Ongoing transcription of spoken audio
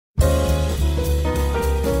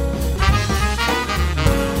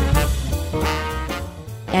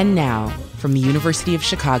And now, from the University of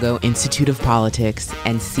Chicago Institute of Politics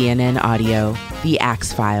and CNN Audio, The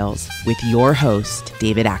Axe Files, with your host,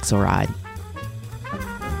 David Axelrod.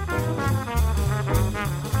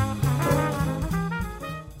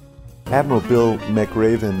 Admiral Bill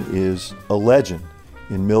McRaven is a legend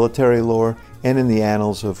in military lore and in the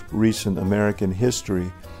annals of recent American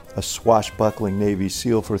history. A swashbuckling Navy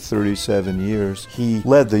SEAL for 37 years. He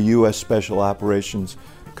led the U.S. Special Operations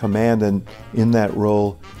Command and in that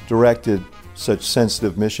role directed such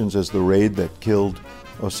sensitive missions as the raid that killed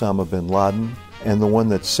Osama bin Laden and the one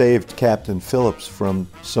that saved Captain Phillips from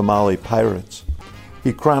Somali pirates.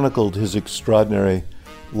 He chronicled his extraordinary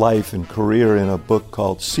life and career in a book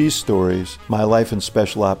called Sea Stories, My Life in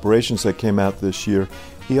Special Operations, that came out this year.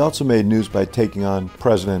 He also made news by taking on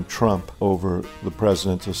President Trump over the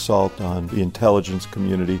president's assault on the intelligence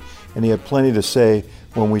community. And he had plenty to say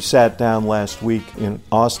when we sat down last week in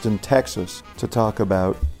Austin, Texas, to talk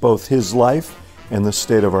about both his life and the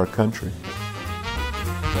state of our country.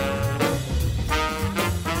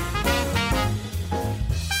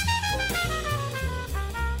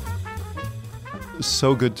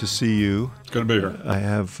 So good to see you. It's good to be here. I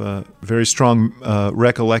have very strong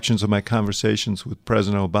recollections of my conversations with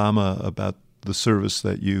President Obama about the service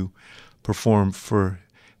that you performed for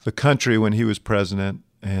the country when he was president,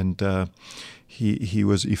 and he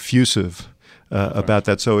was effusive about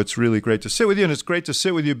that. So it's really great to sit with you, and it's great to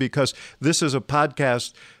sit with you because this is a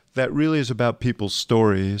podcast that really is about people's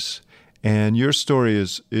stories, and your story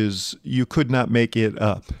is you could not make it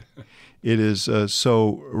up. It is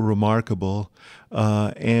so remarkable.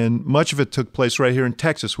 And much of it took place right here in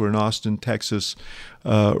Texas. We're in Austin, Texas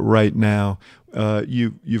right now.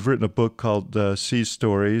 You've written a book called Sea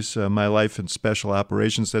Stories, My Life in Special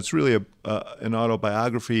Operations. That's really an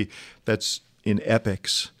autobiography that's in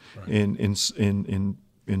epics, right.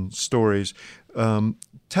 in stories.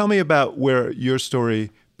 Tell me about where your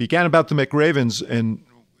story began, about the McRavens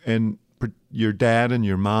and your dad and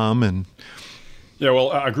your mom and... Yeah,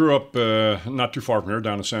 well, I grew up not too far from here,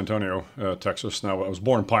 down in San Antonio, Texas. Now, I was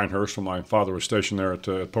born in Pinehurst, when my father was stationed there at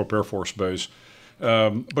Pope Air Force Base.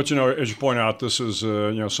 But, as you point out, this is,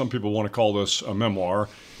 some people want to call this a memoir.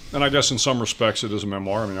 And I guess in some respects it is a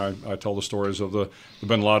memoir. I mean, I tell the stories of the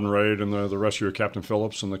bin Laden raid and the rescue of Captain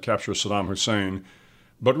Phillips and the capture of Saddam Hussein.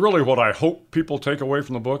 But really what I hope people take away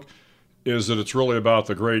from the book is that it's really about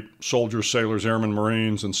the great soldiers, sailors, airmen,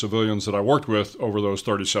 Marines, and civilians that I worked with over those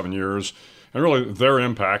 37 years. And really their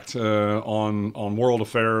impact on world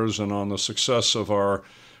affairs and on the success of our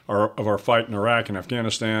fight in Iraq and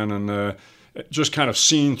Afghanistan, and just kind of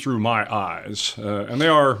seen through my eyes. And they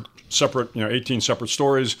are separate, 18 separate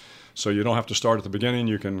stories, so you don't have to start at the beginning.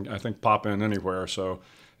 You can, I think, pop in anywhere. So,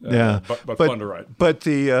 but fun to write.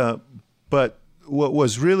 But what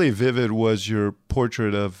was really vivid was your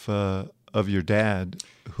portrait of your dad,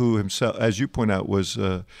 who himself, as you point out, was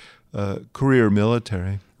career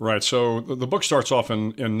military. Right. So the book starts off in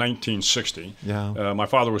 1960. Yeah. My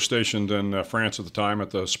father was stationed in France at the time at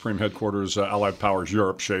the Supreme Headquarters, Allied Powers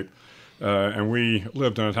Europe, SHAPE. And we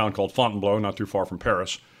lived in a town called Fontainebleau, not too far from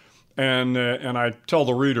Paris. And I tell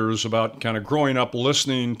the readers about kind of growing up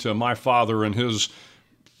listening to my father and his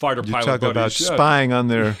fighter pilot buddies. You talk about spying on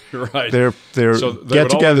their right. their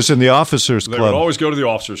get-togethers in the officers' club. They would always go to the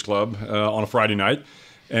officers' club on a Friday night.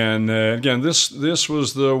 And again, this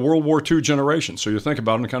was the World War II generation. So you think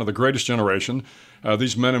about it, kind of the greatest generation.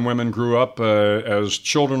 These men and women grew up as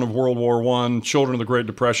children of World War I, children of the Great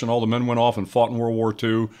Depression. All the men went off and fought in World War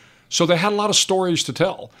II. So they had a lot of stories to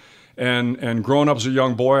tell. And growing up as a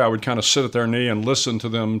young boy, I would kind of sit at their knee and listen to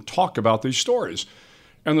them talk about these stories.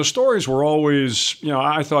 And the stories were always,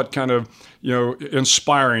 I thought kind of,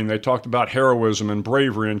 inspiring. They talked about heroism and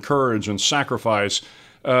bravery and courage and sacrifice.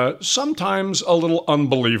 Sometimes a little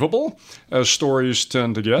unbelievable, as stories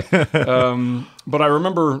tend to get. But I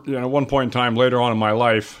remember, one point in time later on in my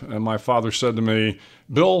life, my father said to me,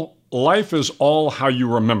 "Bill, life is all how you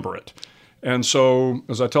remember it." And so,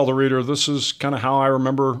 as I tell the reader, this is kind of how I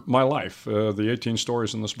remember my life, the 18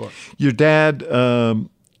 stories in this book. Your dad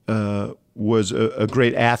was a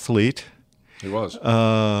great athlete. He was.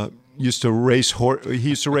 Used to race. He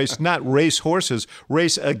used to race, not race horses,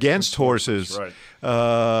 race against horses. Right.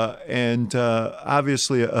 And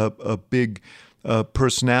obviously a big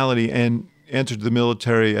personality, and entered the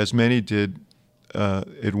military, as many did,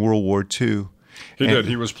 in World War II. He did.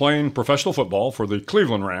 He was playing professional football for the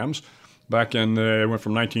Cleveland Rams back in, it went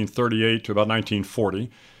from 1938 to about 1940.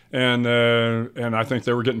 And I think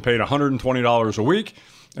they were getting paid $120 a week.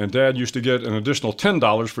 And Dad used to get an additional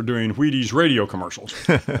 $10 for doing Wheaties radio commercials.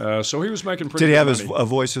 So he was making pretty Did he good have money. a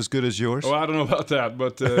voice as good as yours? Oh, I don't know about that,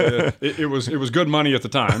 but it was good money at the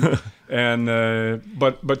time. And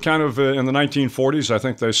but kind of in the 1940s, I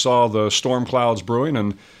think they saw the storm clouds brewing,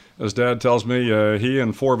 and as Dad tells me, he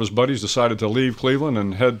and 4 of his buddies decided to leave Cleveland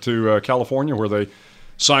and head to California, where they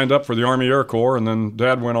signed up for the Army Air Corps. And then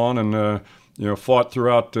Dad went on and fought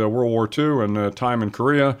throughout World War II and time in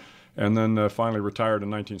Korea. And then finally retired in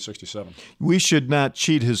 1967. We should not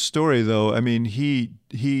cheat his story, though. I mean, he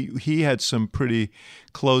had some pretty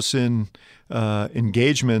close-in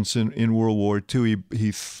engagements in World War II.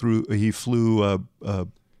 He flew a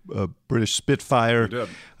British Spitfire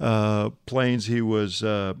planes. He was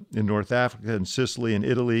in North Africa and Sicily and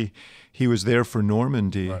Italy. He was there for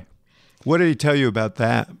Normandy. Right. What did he tell you about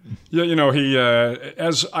that? Yeah, he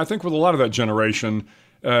as I think with a lot of that generation.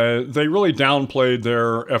 They really downplayed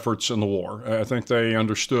their efforts in the war. I think they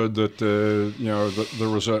understood that there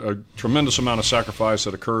was a tremendous amount of sacrifice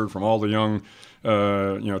that occurred from all the young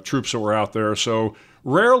troops that were out there. So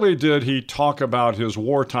rarely did he talk about his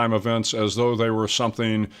wartime events as though they were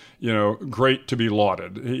something great to be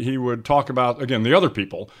lauded. He would talk about, again, the other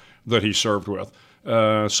people that he served with.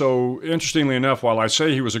 So interestingly enough, while I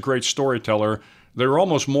say he was a great storyteller, they were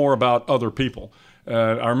almost more about other people.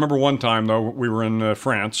 I remember one time, though, we were in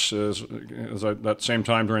France that same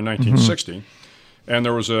time during 1960, and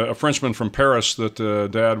there was a Frenchman from Paris that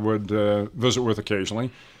Dad would visit with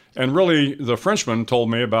occasionally. And really, the Frenchman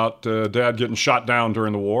told me about Dad getting shot down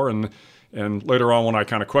during the war, and later on when I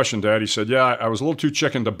kind of questioned Dad, he said, yeah, I was a little too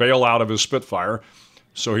chicken to bail out of his Spitfire.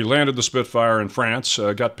 So he landed the Spitfire in France,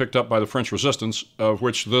 got picked up by the French resistance, of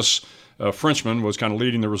which this Frenchman was kind of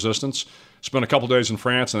leading the resistance. Spent a couple days in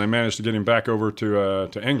France, and they managed to get him back over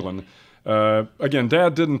to England. Again,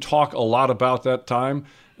 Dad didn't talk a lot about that time,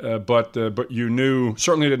 but you knew,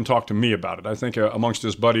 certainly didn't talk to me about it. I think amongst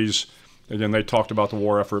his buddies, again, they talked about the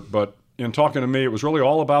war effort, but in talking to me, it was really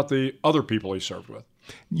all about the other people he served with.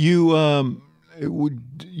 You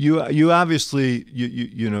obviously,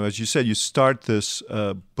 as you said, you start this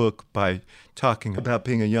book by talking about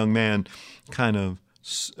being a young man, kind of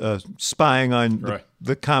spying on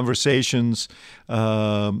the conversations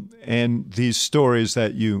and these stories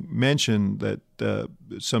that you mentioned that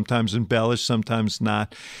sometimes embellished, sometimes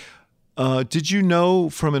not. Did you know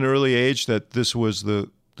from an early age that this was the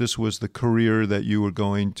career that you were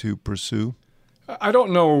going to pursue? I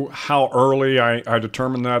don't know how early I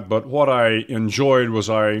determined that, but what I enjoyed was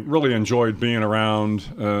I really enjoyed being around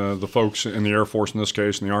the folks in the Air Force, in this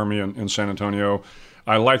case, in the Army in San Antonio.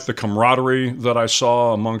 I liked the camaraderie that I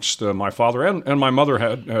saw amongst my father, and my mother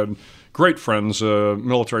had great friends,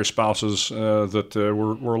 military spouses that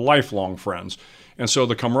were lifelong friends. And so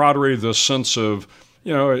the camaraderie, the sense of,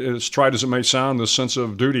 as trite as it may sound, this sense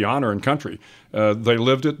of duty, honor, and country. They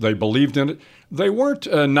lived it. They believed in it. They weren't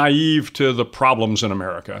naive to the problems in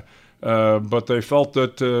America, but they felt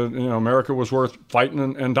that America was worth fighting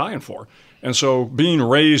and dying for. And so being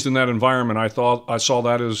raised in that environment, I saw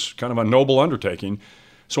that as kind of a noble undertaking.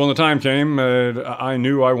 So when the time came, I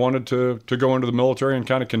knew I wanted to go into the military and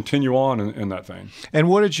kind of continue on in that vein. And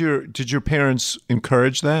what did your parents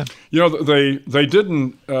encourage that? They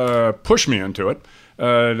didn't push me into it.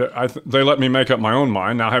 They let me make up my own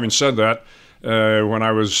mind. Now, having said that, when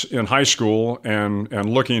I was in high school and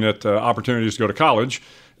looking at opportunities to go to college,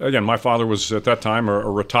 again, my father was at that time a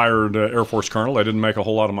retired Air Force colonel. I didn't make a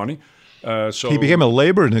whole lot of money. So he became a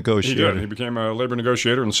labor negotiator. He did. He became a labor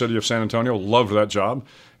negotiator in the city of San Antonio, loved that job,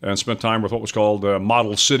 and spent time with what was called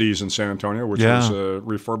Model Cities in San Antonio, which was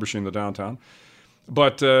refurbishing the downtown.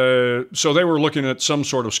 But so they were looking at some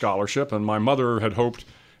sort of scholarship, and my mother had hoped,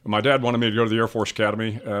 my dad wanted me to go to the Air Force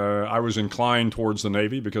Academy. I was inclined towards the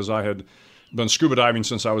Navy because I had been scuba diving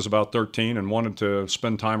since I was about 13 and wanted to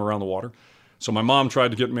spend time around the water. So my mom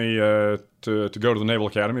tried to get me to go to the Naval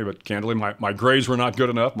Academy, but candidly, my grades were not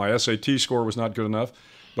good enough. My SAT score was not good enough.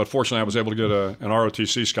 But fortunately, I was able to get an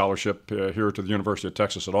ROTC scholarship here to the University of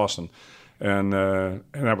Texas at Austin. And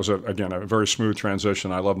that was, again, a very smooth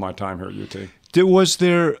transition. I love my time here at UT. Was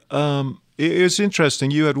there it's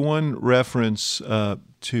interesting. You had one reference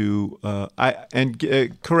to,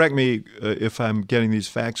 correct me if I'm getting these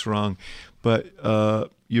facts wrong, but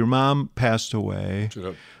your mom passed away. She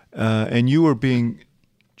did. And you were being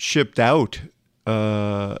shipped out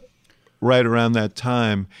right around that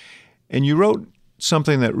time. And you wrote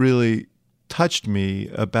something that really touched me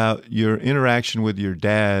about your interaction with your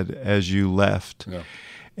dad as you left. Yeah.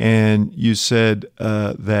 And you said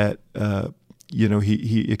that,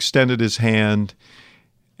 he extended his hand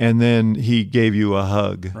and then he gave you a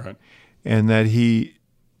hug. Right. And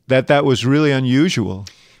that that was really unusual.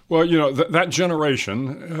 Well, that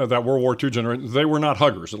generation, that World War II generation, they were not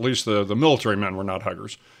huggers. At least the military men were not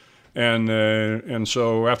huggers. And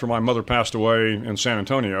so after my mother passed away in San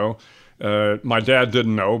Antonio, my dad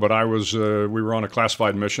didn't know, but we were on a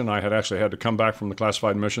classified mission. I had actually had to come back from the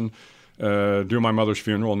classified mission, do my mother's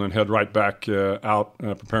funeral, and then head right back out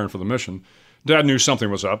preparing for the mission. Dad knew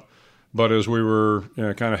something was up, but as we were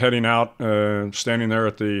kind of heading out, standing there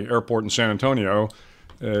at the airport in San Antonio,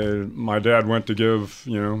 my dad went to give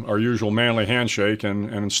our usual manly handshake,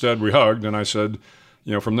 and instead we hugged, and I said,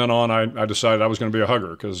 from then on, I decided I was going to be a hugger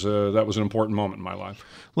because that was an important moment in my life.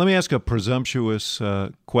 Let me ask a presumptuous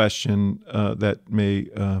question that may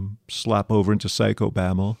slop over into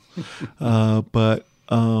psychobabble. But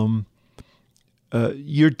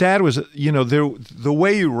your dad was, the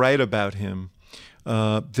way you write about him,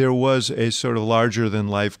 there was a sort of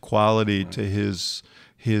larger-than-life quality to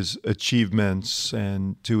his achievements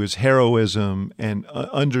and to his heroism and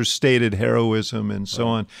understated heroism and so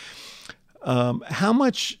on. How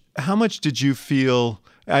much did you feel?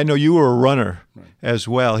 I know you were a runner as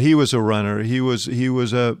well. He was a runner. He was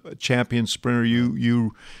a champion sprinter.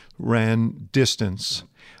 You ran distance.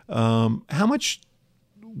 How much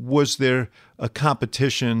was there a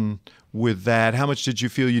competition with that? How much did you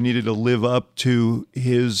feel you needed to live up to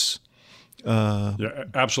his? Yeah,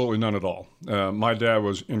 absolutely none at all. My dad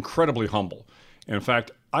was incredibly humble. In fact,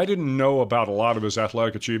 I didn't know about a lot of his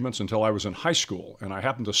athletic achievements until I was in high school, and I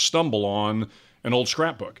happened to stumble on an old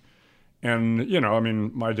scrapbook. And,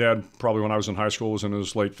 my dad probably when I was in high school was in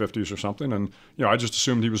his late 50s or something, and, I just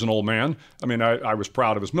assumed he was an old man. I was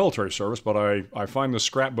proud of his military service, but I find this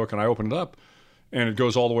scrapbook and I open it up, and it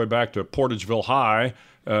goes all the way back to Portageville High,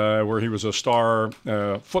 where he was a star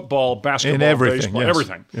football, basketball, baseball, yes.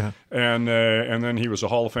 everything. Yeah. And then he was a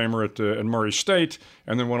Hall of Famer at Murray State,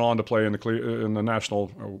 and then went on to play in the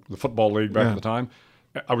National the Football League back at the time.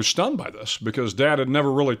 I was stunned by this because Dad had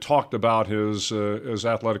never really talked about his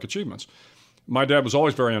athletic achievements. My dad was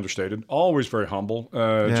always very understated, always very humble,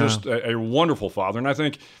 just a wonderful father, and I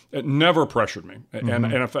think it never pressured me. Mm-hmm.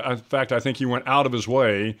 And in fact, I think he went out of his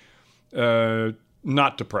way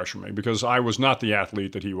not to pressure me because I was not the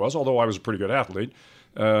athlete that he was, although I was a pretty good athlete.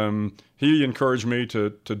 He encouraged me to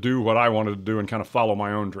do what I wanted to do and kind of follow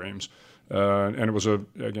my own dreams. And it was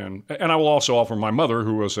and I will also offer my mother,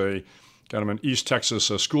 who was a kind of an East Texas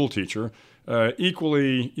school teacher,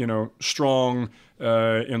 equally, strong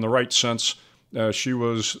in the right sense. She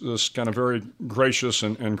was this kind of very gracious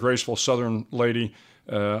and graceful Southern lady.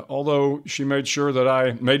 Although she made sure that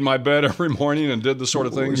I made my bed every morning and did the sort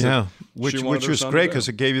of things which was great because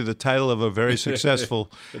it gave you the title of a very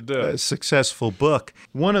successful successful book.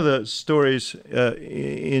 One of the stories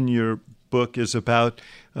in your book is about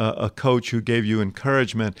a coach who gave you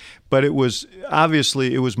encouragement, but it was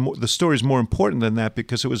the story is more important than that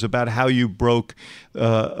because it was about how you broke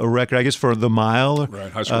a record, I guess, for the mile,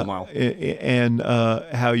 right, high school mile, and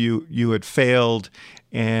how you had failed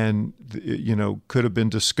and could have been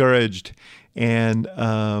discouraged, and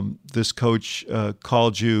this coach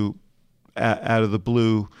called you out of the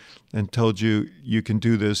blue and told you can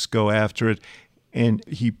do this, go after it, and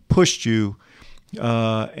he pushed you,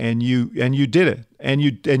 and you did it, and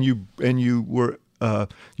you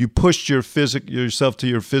pushed yourself to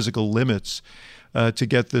your physical limits to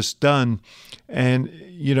get this done, and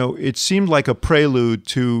it seemed like a prelude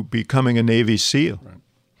to becoming a Navy SEAL. Right.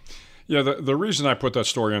 Yeah, the reason I put that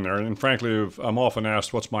story in there, and frankly, I'm often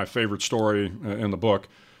asked what's my favorite story in the book,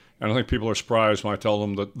 and I think people are surprised when I tell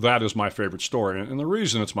them that is my favorite story. And the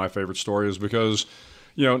reason it's my favorite story is because,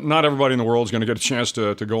 not everybody in the world is going to get a chance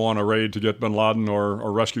to go on a raid to get bin Laden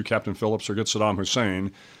or rescue Captain Phillips or get Saddam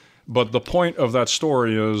Hussein. But the point of that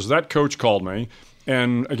story is that coach called me.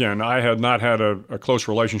 And again, I had not had a close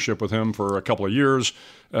relationship with him for a couple of years.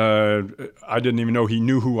 I didn't even know he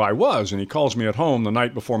knew who I was. And he calls me at home the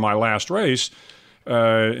night before my last race.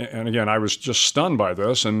 And again, I was just stunned by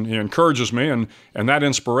this. And he encourages me. And that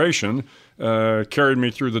inspiration carried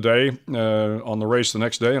me through the day on the race the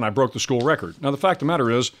next day. And I broke the school record. Now, the fact of the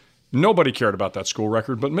matter is, nobody cared about that school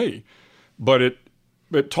record but me. But it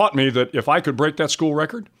taught me that if I could break that school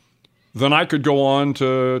record, then I could go on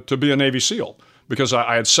to be a Navy SEAL. Because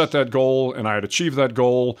I had set that goal and I had achieved that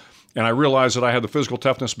goal, and I realized that I had the physical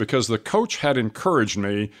toughness because the coach had encouraged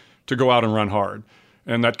me to go out and run hard.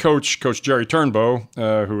 And that Coach Jerry Turnbow,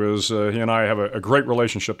 who is he and I have a great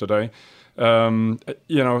relationship today.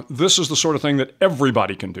 This is the sort of thing that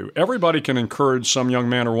everybody can do. Everybody can encourage some young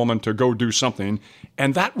man or woman to go do something,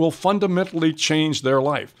 and that will fundamentally change their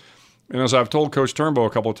life. And as I've told Coach Turnbow a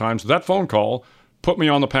couple of times, that phone call put me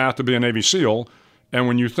on the path to be a Navy SEAL. And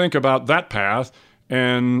when you think about that path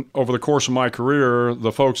And over the course of my career,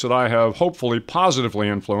 the folks that I have hopefully positively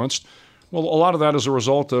influenced, well, a lot of that is a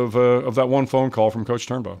result of that one phone call from Coach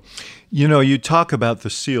Turnbow. You know, you talk about the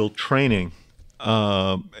SEAL training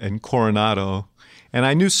in Coronado, and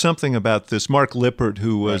I knew something about this. Mark Lippert,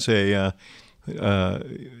 who was had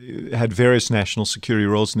various national security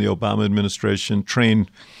roles in the Obama administration, trained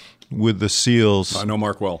with the SEALs. I know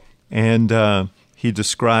Mark well. And he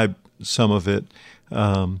described some of it,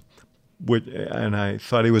 and I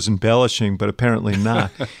thought he was embellishing, but apparently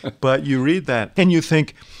not. But you read that, and you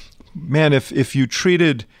think, man, if you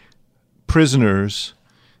treated prisoners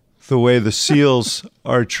the way the SEALs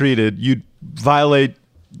are treated, you'd violate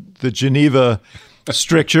the Geneva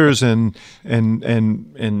strictures and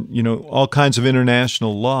you know, all kinds of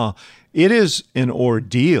international law. It is an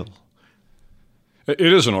ordeal. It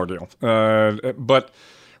is an ordeal, but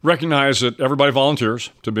recognize that everybody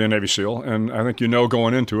volunteers to be a Navy SEAL, and I think you know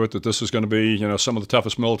going into it that this is going to be, you know, some of the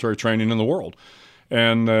toughest military training in the world.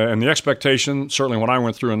 And the expectation, certainly when I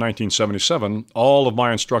went through in 1977, all of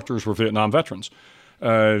my instructors were Vietnam veterans.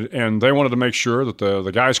 And they wanted to make sure that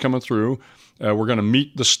the guys coming through were going to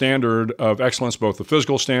meet the standard of excellence, both the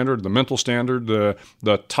physical standard, the mental standard,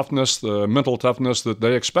 the toughness, the mental toughness that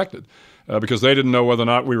they expected, because they didn't know whether or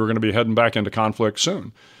not we were going to be heading back into conflict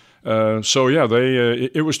soon.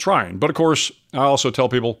 It was trying. But of course, I also tell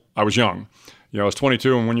people I was young. You know, I was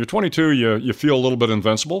 22, and when you're 22, you feel a little bit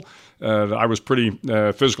invincible. I was pretty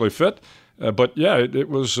physically fit, but yeah, it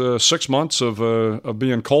was 6 months of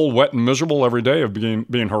being cold, wet, and miserable every day, of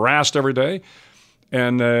being harassed every day,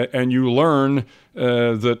 and you learn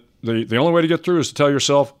that the only way to get through is to tell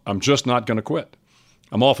yourself, I'm just not going to quit.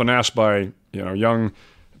 I'm often asked by young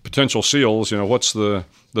potential SEALs, what's the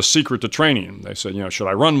secret to training? They said, should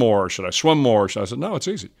I run more? Should I swim more? I said, no, it's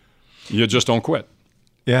easy. You just don't quit.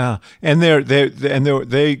 Yeah, and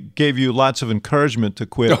they gave you lots of encouragement to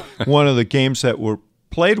quit. One of the games that were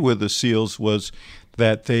played with the SEALs was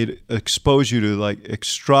that they'd expose you to like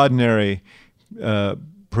extraordinary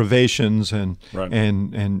privations and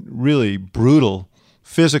really brutal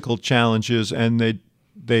physical challenges, and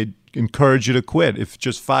they'd encourage you to quit. If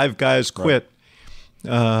just 5 guys quit, we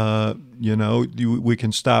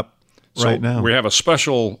can stop. Right now. We have a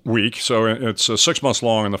special week, so it's 6 months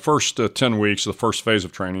long. In the first 10 weeks, the first phase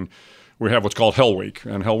of training, we have what's called Hell Week.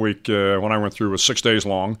 And Hell Week, when I went through, was 6 days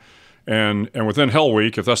long. And within Hell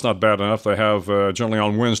Week, if that's not bad enough, they have generally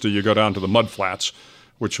on Wednesday, you go down to the Mud Flats,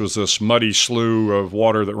 which was this muddy slough of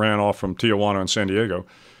water that ran off from Tijuana and San Diego.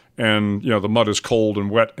 And, the mud is cold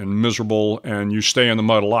and wet and miserable, and you stay in the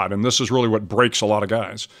mud a lot. And this is really what breaks a lot of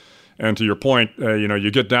guys. And to your point, you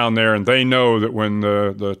get down there, and they know that when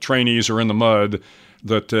the trainees are in the mud,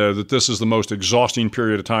 that this is the most exhausting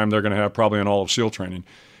period of time they're going to have probably in all of SEAL training.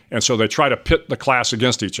 And so they try to pit the class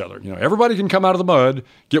against each other. Everybody can come out of the mud,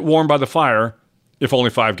 get warm by the fire, if only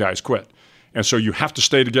 5 guys quit. And so you have to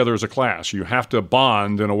stay together as a class. You have to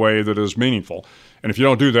bond in a way that is meaningful. And if you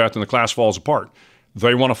don't do that, then the class falls apart.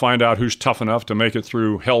 They want to find out who's tough enough to make it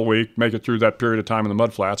through Hell Week, make it through that period of time in the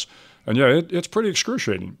mud flats. And yeah, it's pretty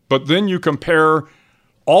excruciating. But then you compare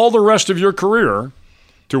all the rest of your career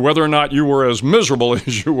to whether or not you were as miserable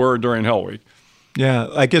as you were during Hell Week. Yeah,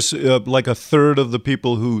 I guess like a third of the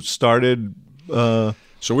people who started. So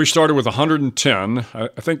we started with 110. I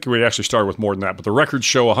think we actually started with more than that, but the records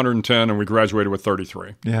show 110, and we graduated with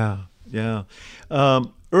 33. Yeah.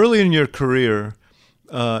 Early in your career,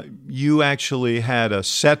 you actually had a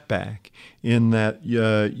setback in that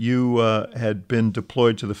you had been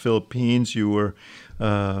deployed to the Philippines. You were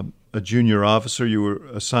a junior officer. You were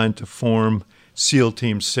assigned to form SEAL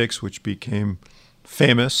Team 6, which became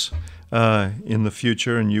famous in the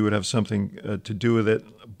future, and you would have something to do with it.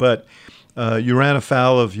 But you ran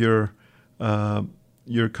afoul of your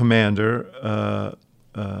commander,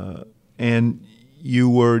 and you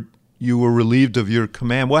were relieved of your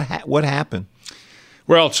command. What happened?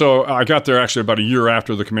 Well, so I got there actually about a year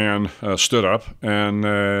after the command stood up, and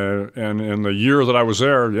in the year that I was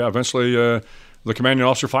there, eventually the commanding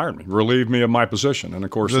officer fired me, relieved me of my position, and of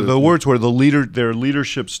course the words were their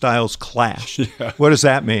leadership styles clash. Yeah. What does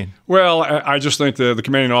that mean? Well, I just think the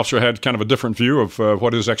commanding officer had kind of a different view of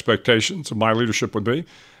what his expectations of my leadership would be,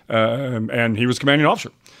 and he was commanding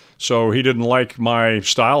officer. So he didn't like my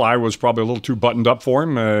style. I was probably a little too buttoned up for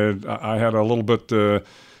him. I had a little bit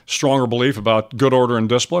stronger belief about good order and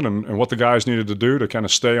discipline and what the guys needed to do to kind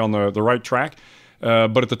of stay on the right track.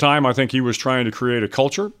 But at the time, I think he was trying to create a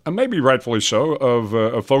culture, and maybe rightfully so,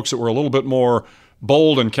 of folks that were a little bit more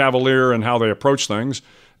bold and cavalier in how they approach things.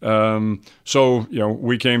 So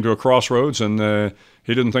we came to a crossroads, and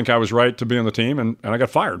he didn't think I was right to be on the team, and I got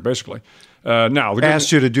fired, basically. Now,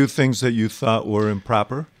 asked you to do things that you thought were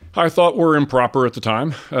improper? I thought were improper at the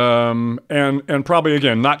time, and probably,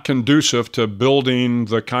 again, not conducive to building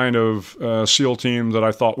the kind of SEAL team that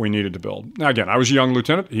I thought we needed to build. Now, again, I was a young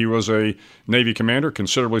lieutenant. He was a Navy commander,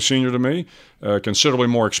 considerably senior to me, considerably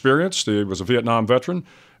more experienced. He was a Vietnam veteran,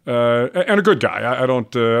 and a good guy. I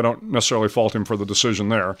don't necessarily fault him for the decision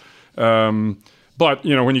there. But,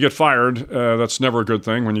 when you get fired, that's never a good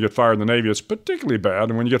thing. When you get fired in the Navy, it's particularly bad.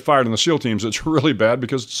 And when you get fired in the SEAL teams, it's really bad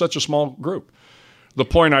because it's such a small group. The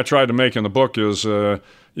point I tried to make in the book is, I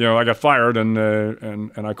got fired, and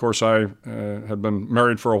of course I had been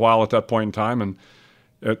married for a while at that point in time, and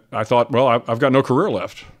I thought, well, I've got no career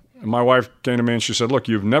left. And my wife came to me and she said, look,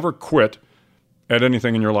 you've never quit at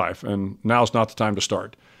anything in your life, and now's not the time to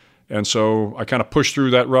start. And so I kind of pushed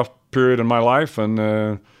through that rough period in my life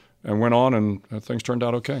and went on, and things turned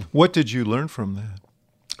out okay. What did you learn from that?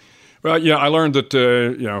 Well, I learned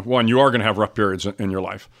that, one, you are going to have rough periods in your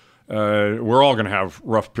life. We're all going to have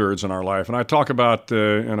rough periods in our life. And I talk about,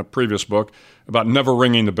 in a previous book, about never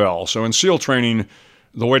ringing the bell. So in SEAL training,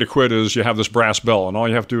 the way to quit is you have this brass bell, and all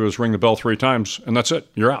you have to do is ring the bell 3 times, and that's it.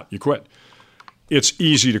 You're out. You quit. It's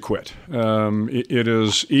easy to quit. It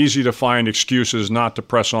is easy to find excuses not to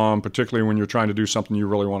press on, particularly when you're trying to do something you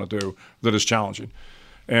really want to do that is challenging.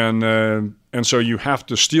 And so you have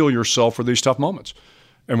to steel yourself for these tough moments.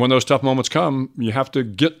 And when those tough moments come, you have to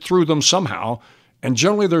get through them somehow. And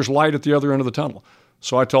generally, there's light at the other end of the tunnel.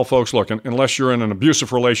 So I tell folks, look, unless you're in an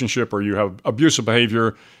abusive relationship or you have abusive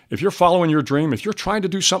behavior, if you're following your dream, if you're trying to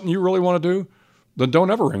do something you really want to do, then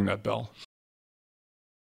don't ever ring that bell.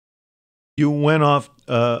 You went off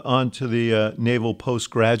onto the Naval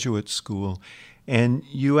Postgraduate School, and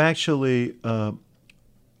you actually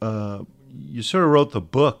you sort of wrote the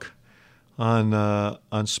book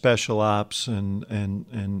on special ops and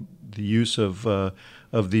the use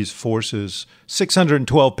of these forces.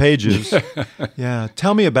 612 pages. Yeah,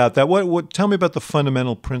 tell me about that. Tell me about the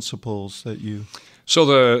fundamental principles that you.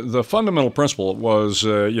 So the fundamental principle was,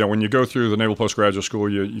 when you go through the Naval Postgraduate School,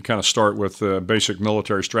 you kind of start with Basic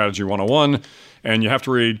Military Strategy 101, and you have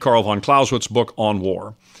to read Karl von Clausewitz's book on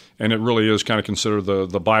war. And it really is kind of considered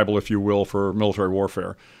the Bible, if you will, for military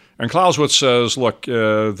warfare. And Clausewitz says, look,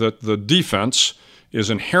 that the defense is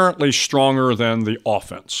inherently stronger than the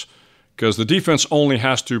offense, because the defense only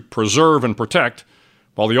has to preserve and protect,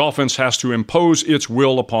 while the offense has to impose its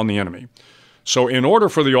will upon the enemy. So in order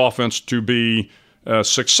for the offense to be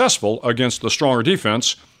successful against the stronger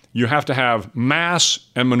defense, you have to have mass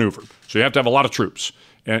and maneuver. So you have to have a lot of troops,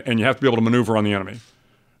 and you have to be able to maneuver on the enemy.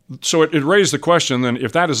 So it raised the question, then,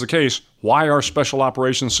 if that is the case, why are special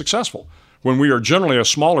operations successful? When we are generally a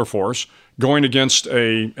smaller force going against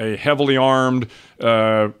a heavily armed,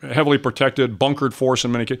 heavily protected, bunkered force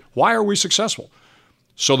in many cases, why are we successful?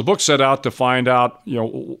 So the book set out to find out,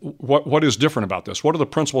 what is different about this? What are the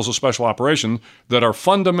principles of special operations that are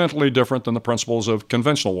fundamentally different than the principles of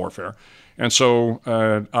conventional warfare? And so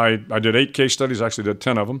I did 8 case studies, actually did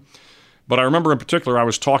 10 of them. But I remember in particular, I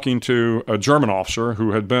was talking to a German officer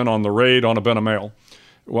who had been on the raid on Abena Mail.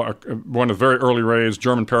 One of the very early raids,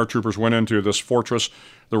 German paratroopers went into this fortress.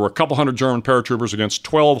 There were a couple hundred German paratroopers against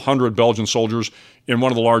 1,200 Belgian soldiers in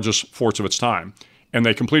one of the largest forts of its time. And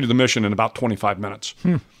they completed the mission in about 25 minutes.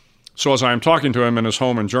 So as I'm talking to him in his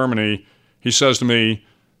home in Germany, he says to me,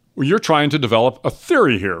 well, you're trying to develop a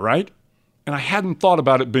theory here, right? And I hadn't thought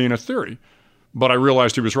about it being a theory, but I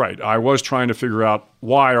realized he was right. I was trying to figure out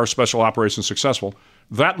why are special operations successful.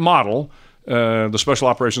 That model, the special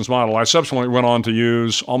operations model, I subsequently went on to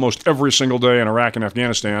use almost every single day in Iraq and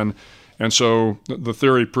Afghanistan. And so the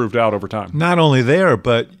theory proved out over time. Not only there,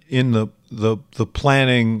 but in the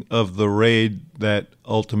planning of the raid that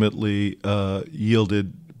ultimately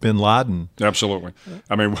yielded bin Laden. Absolutely.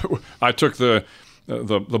 I mean, I took the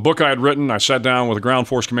book I had written, I sat down with a ground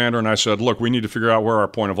force commander, and I said, look, we need to figure out where our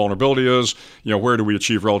point of vulnerability is. Where do we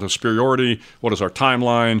achieve relative superiority? What is our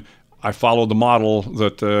timeline? I followed the model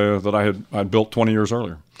that I'd built 20 years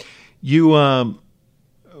earlier. You,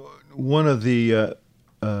 one of the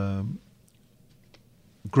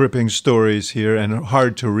gripping stories here, and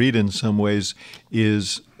hard to read in some ways,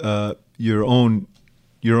 is your own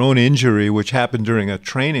injury, which happened during a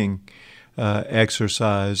training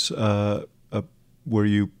exercise where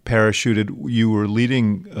you parachuted. You were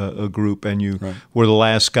leading a group, and you Right. were the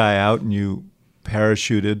last guy out, and you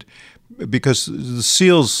parachuted because the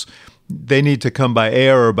SEALs, they need to come by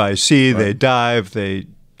air or by sea. Right. They dive, they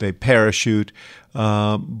parachute,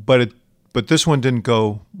 but this one didn't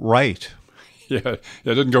go right. Yeah,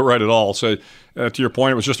 it didn't go right at all. So to your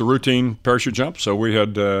point, it was just a routine parachute jump. So we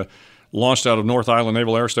had launched out of North Island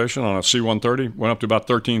Naval Air Station on a C-130, went up to about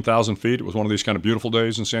 13,000 feet. It was one of these kind of beautiful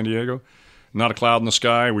days in San Diego. Not a cloud in the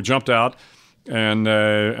sky. We jumped out, and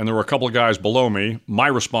there were a couple of guys below me. My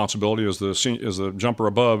responsibility as the jumper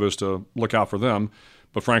above is to look out for them.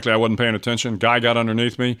 But frankly, I wasn't paying attention. Guy got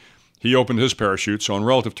underneath me. He opened his parachute. So in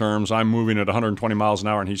relative terms, I'm moving at 120 miles an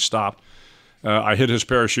hour, and he stopped. I hit his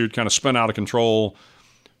parachute, kind of spun out of control,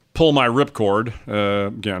 pull my ripcord.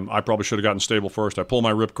 Again, I probably should have gotten stable first. I pull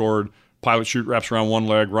my ripcord. Pilot chute wraps around one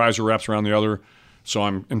leg. Riser wraps around the other. So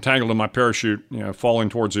I'm entangled in my parachute, falling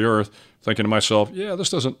towards the earth, thinking to myself, yeah, this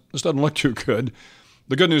doesn't look too good.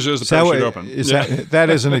 The good news is the parachute opened. That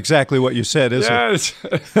isn't exactly what you said, is it?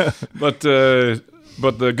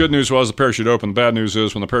 But the good news was the parachute opened. The bad news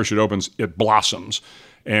is when the parachute opens, it blossoms.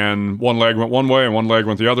 And one leg went one way and one leg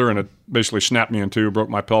went the other, and it basically snapped me in two, broke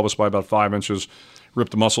my pelvis by about 5 inches,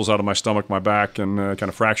 ripped the muscles out of my stomach, my back, and kind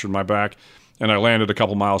of fractured my back. And I landed a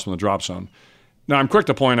couple miles from the drop zone. Now, I'm quick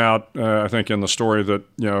to point out, I think in the story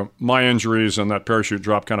that, my injuries and that parachute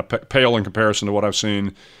drop kind of pale in comparison to what I've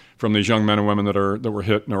seen from these young men and women that were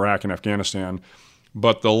hit in Iraq and Afghanistan.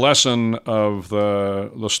 But the lesson of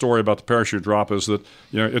the story about the parachute drop is that,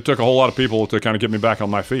 it took a whole lot of people to kind of get me back on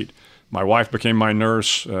my feet. My wife became my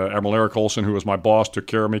nurse. Admiral Eric Olson, who was my boss, took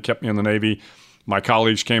care of me, kept me in the Navy. My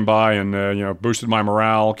colleagues came by and, boosted my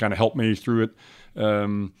morale, kind of helped me through it.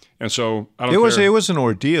 And so I don't care. It was an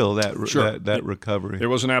ordeal, that recovery. It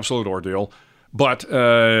was an absolute ordeal. But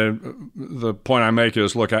the point I make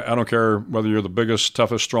is, look, I don't care whether you're the biggest,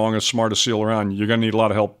 toughest, strongest, smartest SEAL around. You're going to need a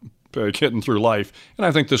lot of help getting through life. And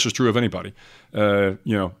I think this is true of anybody.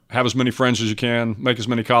 Have as many friends as you can, make as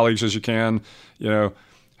many colleagues as you can,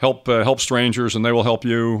 help strangers and they will help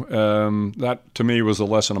you. That, to me, was the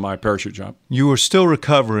lesson of my parachute jump. You were still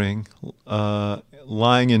recovering,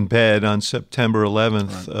 lying in bed on September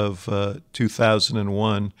 11th of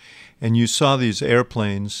 2001, and you saw these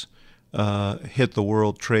airplanes hit the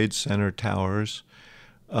World Trade Center towers.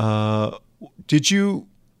 Did you,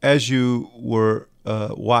 as you were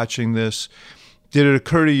watching this, did it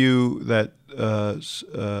occur to you that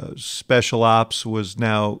special ops was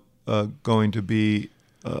now going to be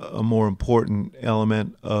a more important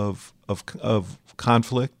element of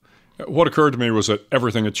conflict? What occurred to me was that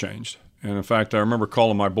everything had changed. And in fact, I remember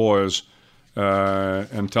calling my boys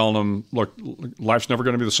and telling them, look, life's never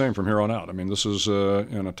going to be the same from here on out. I mean, this is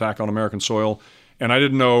an attack on American soil. And I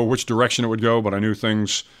didn't know which direction it would go, but I knew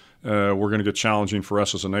things were going to get challenging for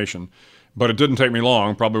us as a nation. But it didn't take me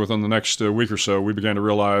long. Probably within the next week or so, we began to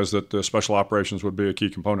realize that special operations would be a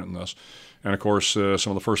key component in this. And, of course,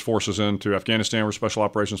 some of the first forces into Afghanistan were special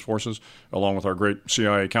operations forces, along with our great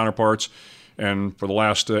CIA counterparts. And for the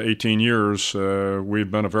last 18 years,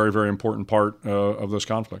 we've been a very, very important part of this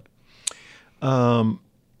conflict. I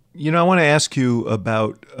want to ask you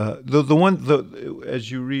about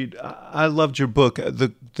as you read, I loved your book,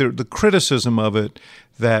 the criticism of it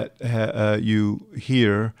that you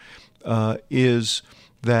hear is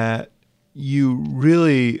that you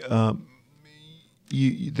really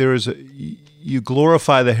you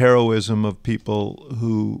glorify the heroism of people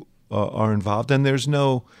who are involved, and there's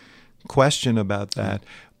no question about that.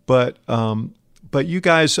 But you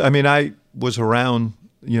guys, I mean, I was around,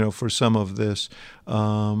 for some of this.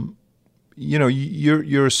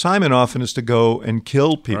 Your assignment often is to go and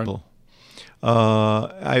kill people.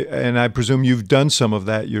 Right. I presume you've done some of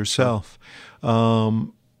that yourself.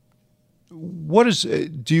 Do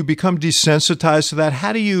you become desensitized to that?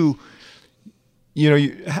 How do you,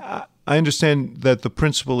 I understand that the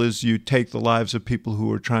principle is you take the lives of people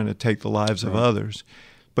who are trying to take the lives of others,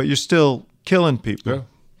 but you're still killing people.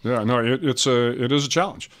 Yeah. No, it is a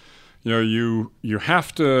challenge. You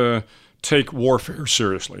have to take warfare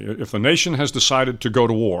seriously. If the nation has decided to go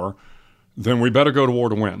to war, then we better go to war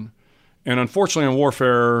to win. And unfortunately, in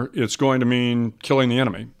warfare, it's going to mean killing the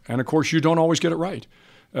enemy. And of course, you don't always get it right.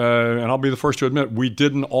 And I'll be the first to admit, we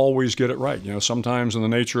didn't always get it right. Sometimes in the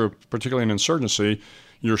nature of, particularly in insurgency,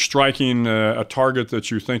 you're striking a target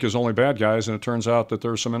that you think is only bad guys, and it turns out that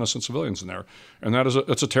there's some innocent civilians in there. And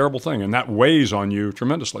it's a terrible thing, and that weighs on you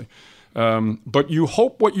tremendously. But you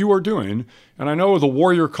hope what you are doing, and I know the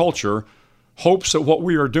warrior culture hopes that what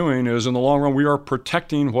we are doing is, in the long run, we are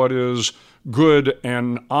protecting what is good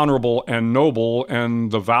and honorable and noble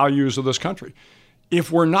and the values of this country.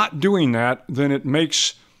 If we're not doing that, then it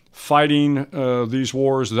makes fighting these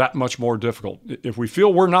wars that much more difficult. If we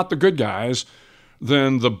feel we're not the good guys,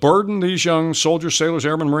 then the burden these young soldiers, sailors,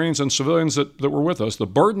 airmen, Marines, and civilians that were with us, the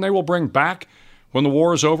burden they will bring back when the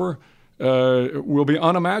war is over will be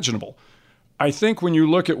unimaginable. I think when you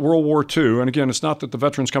look at World War II, and again, it's not that the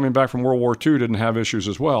veterans coming back from World War II didn't have issues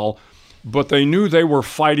as well, but they knew they were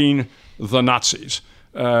fighting the Nazis.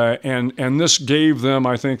 And this gave them,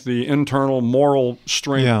 I think, the internal moral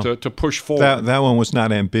strength to push forward. That one was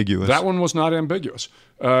not ambiguous. That one was not ambiguous.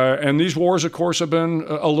 And these wars, of course, have been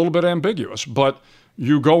a little bit ambiguous. But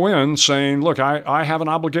you go in saying, look, I have an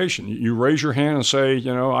obligation. You raise your hand and say,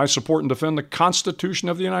 I support and defend the Constitution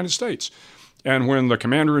of the United States. And when the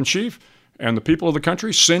commander-in-chief and the people of the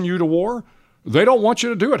country send you to war, they don't want you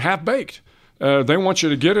to do it half-baked. They want you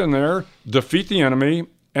to get in there, defeat the enemy,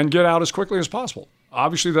 and get out as quickly as possible.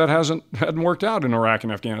 Obviously, that hadn't worked out in Iraq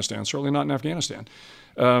and Afghanistan, certainly not in Afghanistan.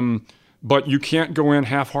 But you can't go in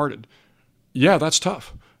half-hearted. Yeah, that's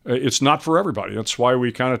tough. It's not for everybody. That's why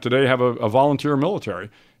we kind of today have a volunteer military.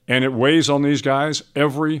 And it weighs on these guys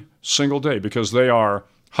every single day because they are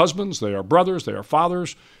husbands, they are brothers, they are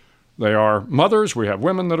fathers, they are mothers. We have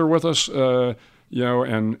women that are with us,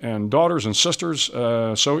 and daughters and sisters.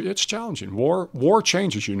 So it's challenging. War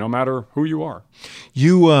changes you no matter who you are.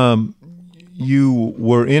 You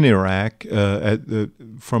were in Iraq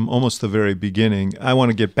from almost the very beginning. I want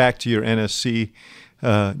to get back to your NSC.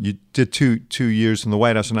 You did two years in the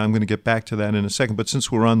White House, and I'm going to get back to that in a second. But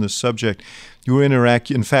since we're on this subject, you were in Iraq.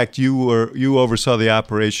 In fact, you oversaw the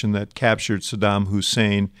operation that captured Saddam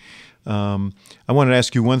Hussein. I wanted to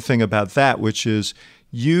ask you one thing about that, which is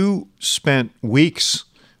you spent weeks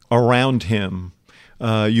around him.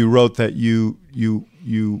 You wrote that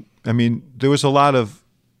there was a lot of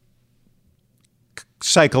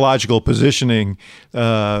psychological positioning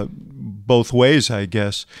both ways, I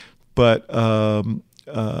guess. But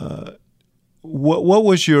what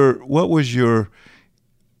was your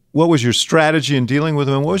strategy in dealing with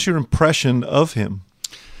him, and what was your impression of him?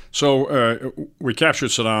 So we captured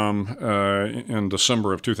Saddam in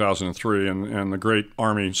December of 2003, and the great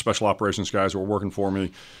Army Special Operations guys who were working for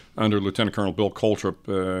me under Lieutenant Colonel Bill Coltrip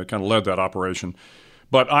kind of led that operation.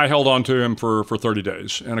 But I held on to him for 30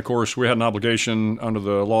 days. And, of course, we had an obligation under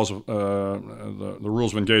the laws of the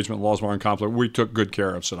rules of engagement, laws of armed conflict. We took good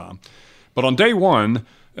care of Saddam. But on day one,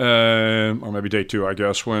 or maybe day two, I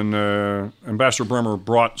guess, when Ambassador Bremer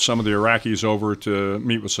brought some of the Iraqis over to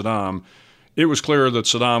meet with Saddam, it was clear that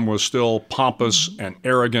Saddam was still pompous and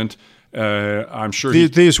arrogant. I'm sure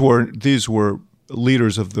these were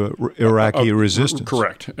leaders of the Iraqi resistance.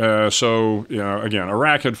 Correct. So, again,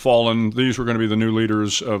 Iraq had fallen. These were going to be the new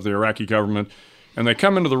leaders of the Iraqi government. And they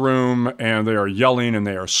come into the room, and they are yelling, and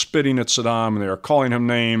they are spitting at Saddam, and they are calling him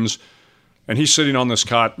names. And he's sitting on this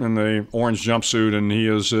cot in the orange jumpsuit, and he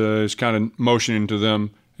is kind of motioning to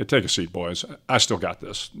them, hey, take a seat, boys. I still got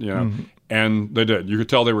this. Mm-hmm. And they did. You could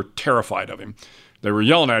tell they were terrified of him. They were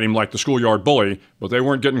yelling at him like the schoolyard bully, but they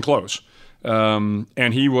weren't getting close.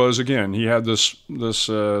 And he was, again, he had this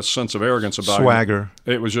sense of arrogance about him. Swagger.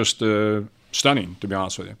 It was just stunning, to be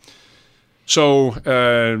honest with you. So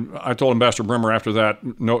I told Ambassador Bremer after that,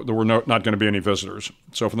 there were not going to be any visitors.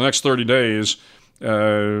 So for the next 30 days,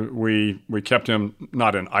 we kept him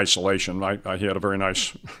not in isolation. He had a very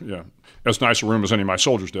nice, as nice a room as any of my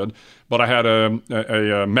soldiers did. But I had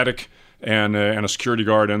a medic and a security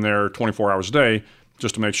guard in there 24 hours a day,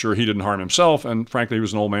 just to make sure he didn't harm himself. And frankly, he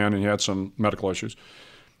was an old man and he had some medical issues.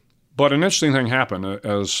 But an interesting thing happened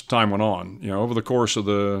as time went on. Over the course of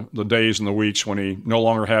the days and the weeks when he no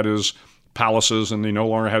longer had his palaces and he no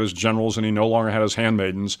longer had his generals and he no longer had his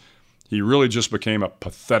handmaidens, he really just became a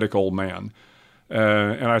pathetic old man.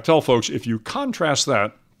 And I tell folks, if you contrast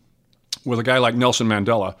that with a guy like Nelson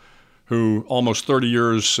Mandela, who almost 30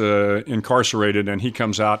 years incarcerated, and he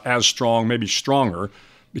comes out as strong, maybe stronger,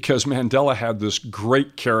 because Mandela had this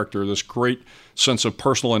great character, this great sense of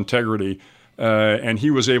personal integrity, and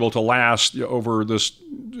he was able to last over this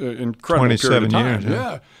incredible period of time. Years,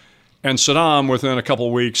 yeah. And Saddam, within a couple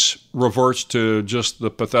of weeks, reverts to just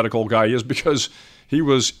the pathetic old guy he is, because he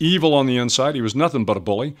was evil on the inside. He was nothing but a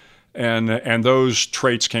bully, and those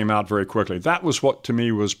traits came out very quickly. That was what, to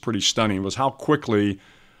me, was pretty stunning, was how quickly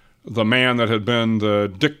the man that had been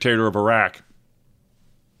the dictator of Iraq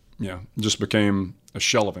just became a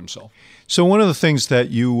shell of himself. So one of the things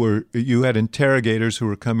that you had interrogators who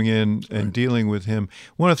were coming in and dealing with him.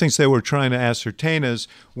 One of the things they were trying to ascertain is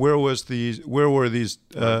where were these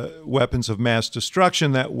weapons of mass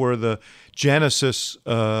destruction that were the genesis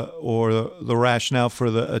or the rationale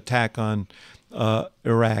for the attack on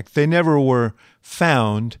Iraq. They never were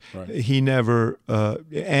found. Right. He never,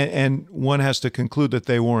 and one has to conclude that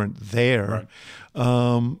they weren't there.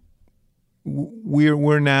 Right.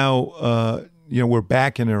 We're now, we're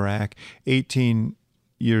back in Iraq 18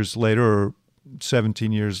 years later or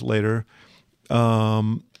 17 years later.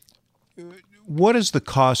 what has the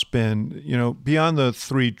cost been, beyond the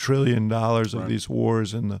 $3 trillion of Right. these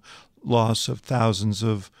wars and the loss of thousands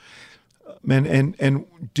of men? And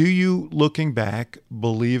do you, looking back,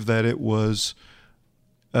 believe that it was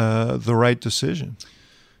the right decision?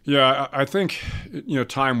 Yeah, I think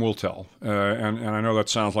time will tell, and I know that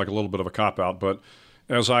sounds like a little bit of a cop-out, but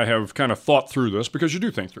as I have kind of thought through this, because you do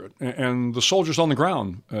think through it, and the soldiers on the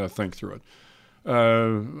ground think through it.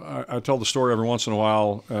 I tell the story every once in a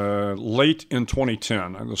while. Late in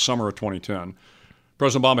 2010, in the summer of 2010,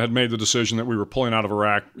 President Obama had made the decision that we were pulling out of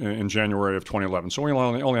Iraq in January of 2011. So we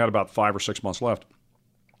only had about 5 or 6 months left.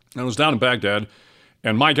 And I was down in Baghdad,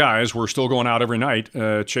 and my guys were still going out every night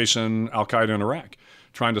chasing al-Qaeda in Iraq,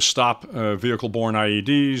 trying to stop vehicle-borne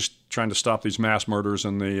IEDs, trying to stop these mass murders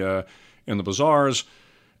in the bazaars.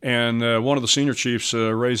 And one of the senior chiefs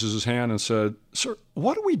raises his hand and said, "Sir,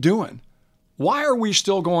 what are we doing? Why are we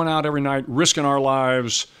still going out every night, risking our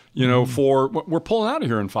lives, we're pulling out of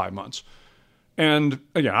here in 5 months?" And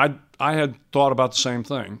again, I had thought about the same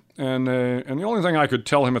thing. And the only thing I could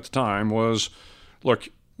tell him at the time was, look,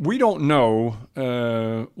 we don't know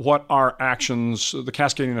what our actions, the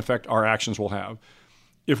cascading effect our actions will have.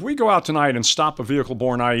 If we go out tonight and stop a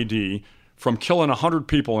vehicle-borne IED from killing 100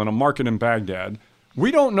 people in a market in Baghdad, we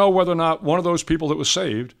don't know whether or not one of those people that was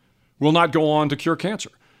saved will not go on to cure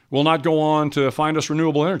cancer, will not go on to find us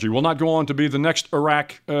renewable energy, will not go on to be the next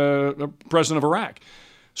president of Iraq.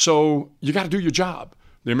 So you got to do your job.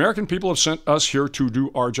 The American people have sent us here to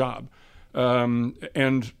do our job.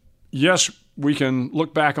 And yes, we can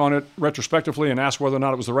look back on it retrospectively and ask whether or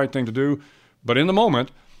not it was the right thing to do. But in the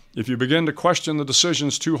moment, if you begin to question the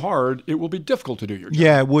decisions too hard, it will be difficult to do your job.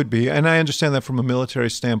 Yeah, it would be. And I understand that from a military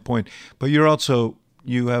standpoint. But you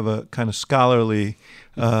have a kind of scholarly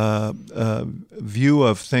view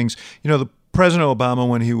of things. The President Obama,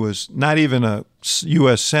 when he was not even a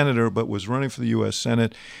U.S. Senator but was running for the U.S.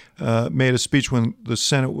 Senate, made a speech when the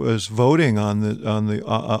Senate was voting on the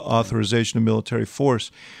authorization of military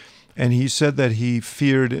force. And he said that he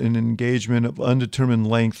feared an engagement of undetermined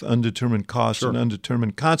length, undetermined cost, and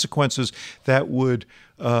undetermined consequences that would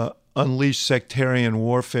unleash sectarian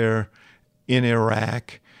warfare in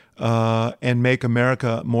Iraq and make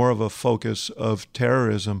America more of a focus of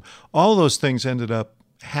terrorism. All those things ended up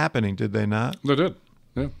happening, did they not? They did,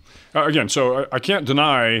 yeah. Again, so I can't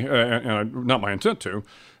deny, and not my intent to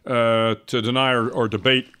deny or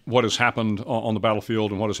debate what has happened on the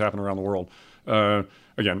battlefield and what has happened around the world.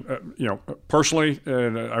 Personally,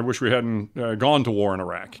 I wish we hadn't gone to war in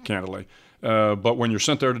Iraq, candidly. But when you're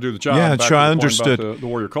sent there to do the job, yeah, back sure, to the I point understood about the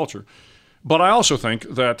warrior culture. But I also think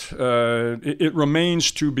that it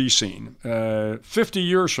remains to be seen. 50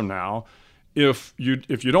 years from now, if you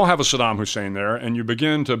don't have a Saddam Hussein there and you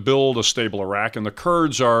begin to build a stable Iraq, and the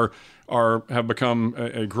Kurds have become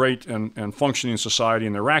a great and functioning society,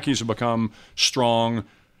 and the Iraqis have become strong,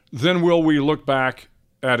 then will we look back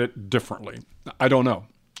at it differently? I don't know.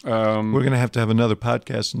 We're going to have another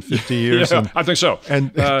podcast in 50 years. Yeah, I think so.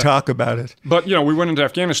 And talk about it. But, we went into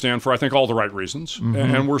Afghanistan for, I think, all the right reasons,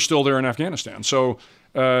 and we're still there in Afghanistan. So,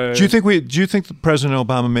 do you think that President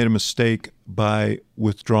Obama made a mistake by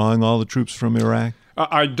withdrawing all the troops from Iraq?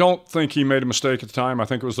 I don't think he made a mistake at the time. I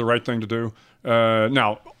think it was the right thing to do.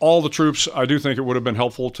 Now, all the troops, I do think it would have been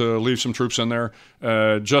helpful to leave some troops in there,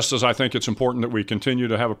 just as I think it's important that we continue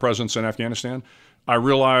to have a presence in Afghanistan. I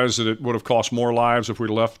realize that it would have cost more lives if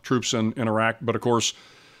we'd left troops in Iraq. But, of course,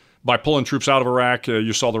 by pulling troops out of Iraq,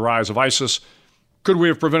 you saw the rise of ISIS. Could we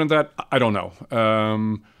have prevented that? I don't know.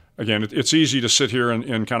 Again, it's easy to sit here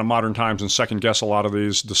in kind of modern times and second-guess a lot of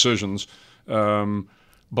these decisions.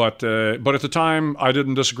 But at the time, I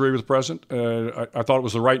didn't disagree with the president. I thought it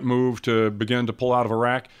was the right move to begin to pull out of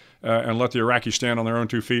Iraq and let the Iraqis stand on their own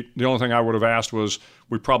 2 feet. The only thing I would have asked was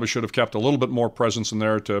we probably should have kept a little bit more presence in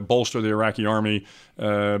there to bolster the Iraqi army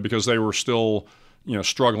because they were still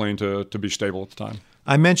struggling to be stable at the time.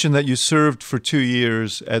 I mentioned that you served for 2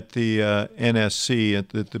 years at the NSC at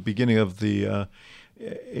the beginning of the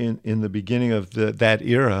in the beginning of that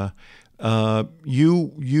era.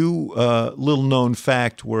 You little known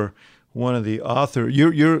fact, were one of the authors.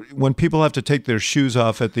 You're when people have to take their shoes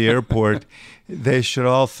off at the airport, they should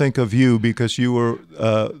all think of you because you were.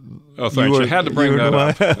 Oh, thanks. You had to bring that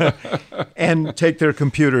up. And take their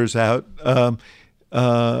computers out.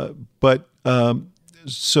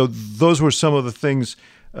 So those were some of the things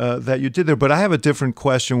that you did there. But I have a different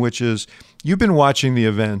question, which is, you've been watching the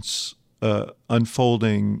events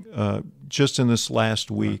unfolding just in this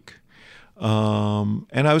last week.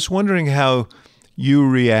 And I was wondering how you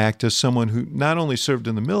react as someone who not only served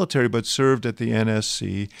in the military but served at the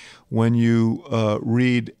NSC when you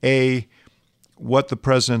read what the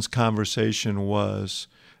president's conversation was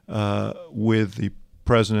with the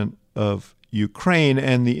president of Ukraine,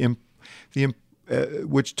 and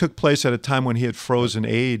which took place at a time when he had frozen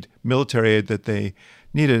aid, military aid that they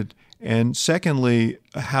needed, and secondly,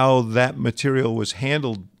 how that material was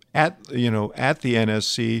handled at the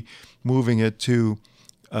NSC, moving it to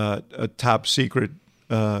a top secret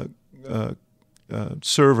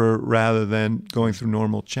server rather than going through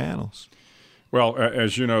normal channels. Well,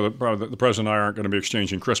 as you know, the president and I aren't going to be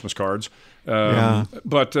exchanging Christmas cards.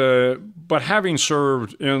 But having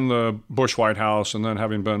served in the Bush White House and then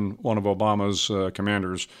having been one of Obama's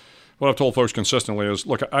commanders, what I've told folks consistently is,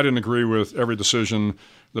 look, I didn't agree with every decision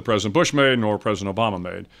that President Bush made nor President Obama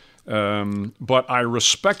made. But I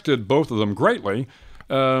respected both of them greatly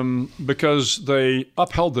because they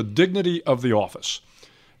upheld the dignity of the office.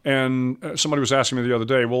 And somebody was asking me the other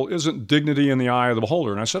day, well, isn't dignity in the eye of the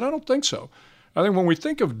beholder? And I said, I don't think so. I think when we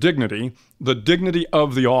think of dignity, the dignity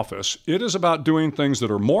of the office, it is about doing things that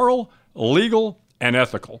are moral, legal, and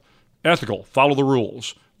ethical. Ethical, follow the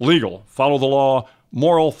rules. Legal, follow the law.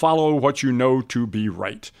 Moral, follow what you know to be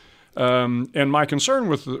right. And my concern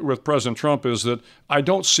with President Trump is that I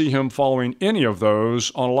don't see him following any of those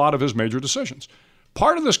on a lot of his major decisions.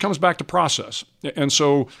 Part of this comes back to process. And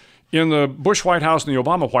so in the Bush White House and the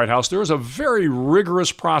Obama White House, there is a very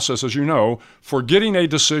rigorous process, as you know, for getting a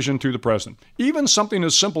decision to the president. Even something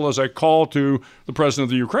as simple as a call to the president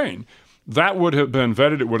of the Ukraine. That would have been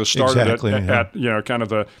vetted. It would have started at kind of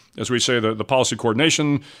the, as we say, the policy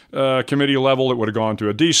coordination committee level. It would have gone to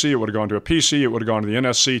a DC. It would have gone to a PC. It would have gone to the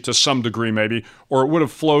NSC to some degree maybe, or it would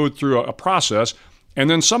have flowed through a process. And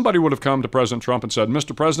then somebody would have come to President Trump and said,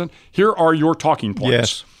 Mr. President, here are your talking points.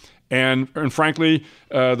 Yes. And frankly,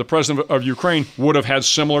 the president of Ukraine would have had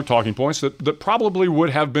similar talking points that probably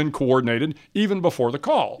would have been coordinated even before the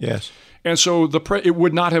call. Yes. And so it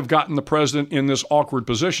would not have gotten the president in this awkward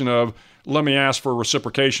position of, let me ask for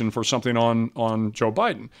reciprocation for something on Joe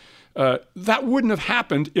Biden. That wouldn't have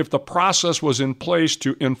happened if the process was in place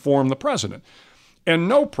to inform the president. And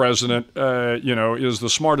no president, is the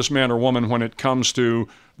smartest man or woman when it comes to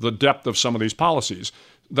the depth of some of these policies.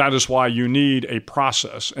 That is why you need a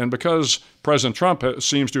process. And because President Trump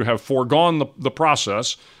seems to have foregone the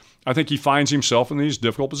process, I think he finds himself in these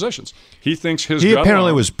difficult positions. He thinks He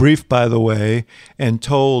apparently was briefed, by the way, and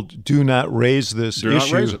told, do not raise this issue. Do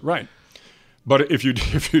not raise it, right. But if you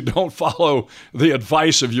don't follow the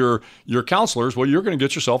advice of your counselors, well, you're going to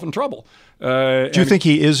get yourself in trouble. Do you think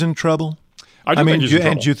he is in trouble? I think he's in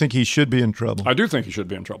trouble. And do you think he should be in trouble? I do think he should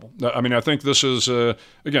be in trouble. I mean, I think this is,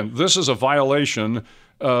 this is a violation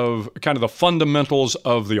of kind of the fundamentals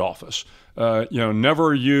of the office.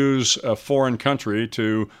 Never use a foreign country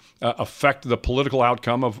to affect the political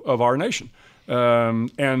outcome of our nation.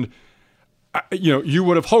 You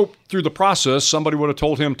would have hoped through the process somebody would have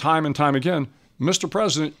told him time and time again, Mr.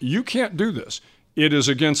 President, you can't do this. It is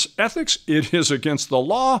against ethics. It is against the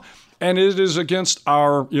law. And it is against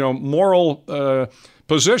our, moral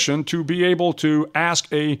position to be able to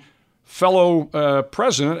ask a fellow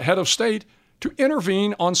president, head of state, to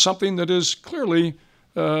intervene on something that is clearly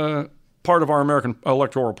part of our American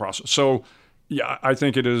electoral process. So, yeah, I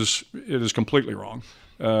think it is completely wrong.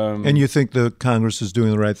 And you think the Congress is doing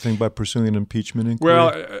the right thing by pursuing an impeachment inquiry?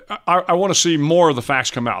 Well, I want to see more of the facts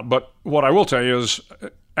come out. But what I will tell you is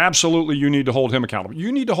absolutely you need to hold him accountable.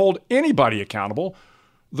 You need to hold anybody accountable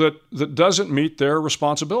that doesn't meet their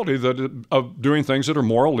responsibility of doing things that are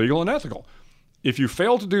moral, legal, and ethical. If you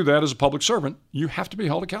fail to do that as a public servant, you have to be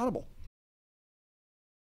held accountable.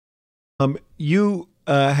 You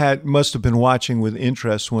must have been watching with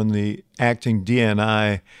interest when the acting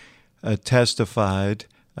DNI testified,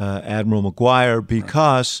 Admiral McGuire,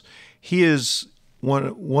 because he is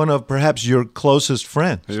one of perhaps your closest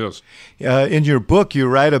friends. He is. In your book, you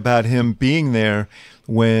write about him being there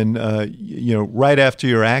when, right after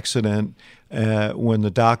your accident, when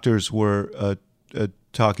the doctors were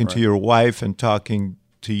talking to your wife and talking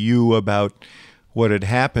to you about what had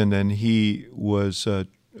happened, and he was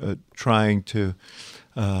trying to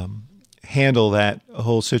handle that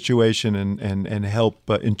whole situation and help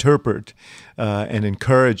interpret and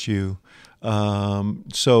encourage you.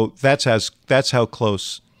 So that's how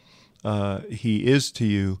close he is to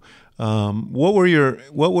you. What were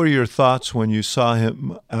your thoughts when you saw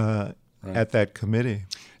him at that committee?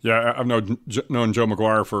 Yeah, I've known Joe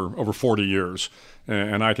McGuire for over 40 years,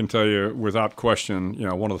 and I can tell you without question,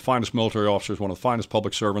 one of the finest military officers, one of the finest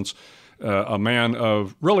public servants, a man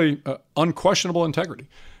of really unquestionable integrity,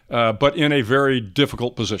 but in a very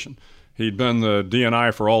difficult position. He'd been the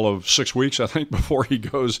DNI for all of 6 weeks, I think, before he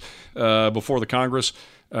goes before the Congress.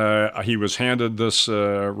 He was handed this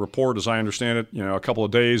report, as I understand it, a couple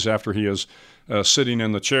of days after he is sitting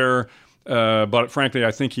in the chair. But frankly,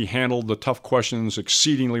 I think he handled the tough questions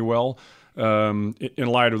exceedingly well, in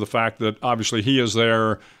light of the fact that obviously he is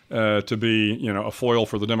there to be, a foil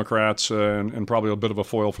for the Democrats and probably a bit of a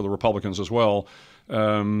foil for the Republicans as well.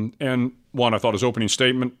 And one, I thought his opening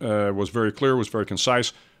statement was very clear, was very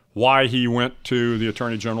concise. Why he went to the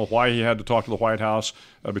Attorney General, why he had to talk to the White House,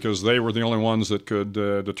 because they were the only ones that could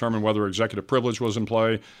determine whether executive privilege was in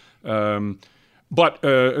play. But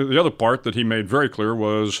the other part that he made very clear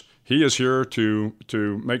was he is here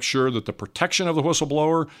to make sure that the protection of the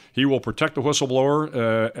whistleblower, he will protect the whistleblower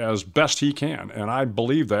as best he can. And I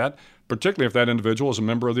believe that, particularly if that individual is a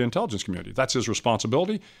member of the intelligence community. That's his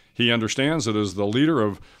responsibility. He understands that as the leader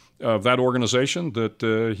of that organization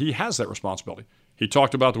that he has that responsibility. He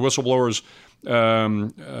talked about the whistleblower's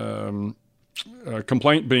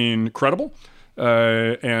complaint being credible,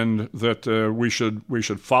 and that we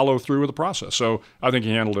should follow through with the process. So I think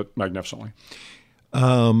he handled it magnificently.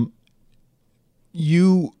 I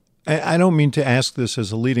don't mean to ask this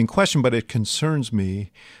as a leading question, but it concerns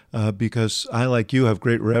me because I, like you, have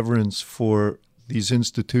great reverence for these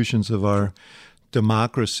institutions of our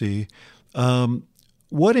democracy.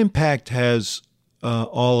 What impact has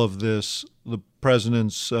all of this, the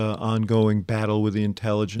president's ongoing battle with the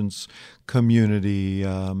intelligence community,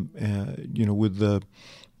 with the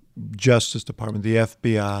Justice Department, the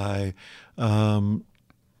FBI,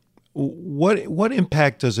 what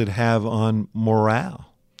impact does it have on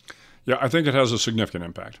morale? Yeah, I think it has a significant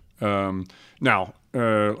impact. Now, I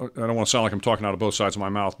don't want to sound like I'm talking out of both sides of my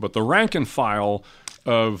mouth, but the rank and file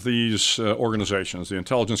of these organizations, the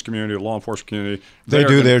intelligence community, the law enforcement community, they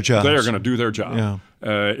do their jobs. They are going to do their job,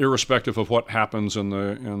 irrespective of what happens in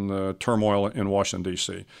the turmoil in Washington,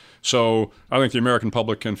 D.C. So I think the American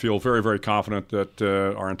public can feel very, very confident that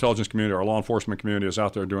our intelligence community, our law enforcement community is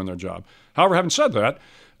out there doing their job. However, having said that,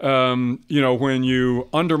 when you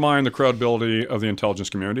undermine the credibility of the intelligence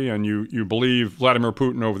community and you believe Vladimir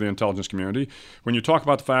Putin over the intelligence community, when you talk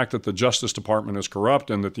about the fact that the Justice Department is corrupt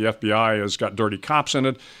and that the FBI has got dirty cops in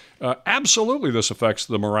it, absolutely this affects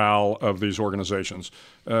the morale of these organizations.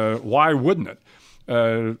 Why wouldn't it?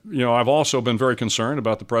 I've also been very concerned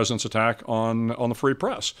about the president's attack on the free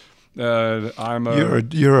press. You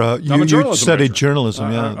studied journalism,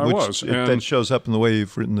 I was. That shows up in the way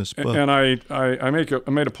you've written this book. And I made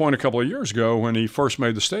a point a couple of years ago when he first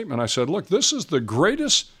made the statement. I said, look, this is the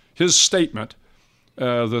greatest, his statement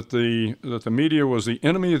that the media was the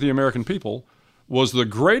enemy of the American people was the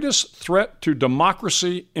greatest threat to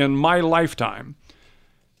democracy in my lifetime.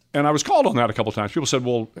 And I was called on that a couple of times. People said,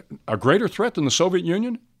 well, a greater threat than the Soviet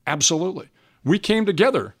Union? Absolutely. We came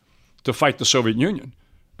together to fight the Soviet Union.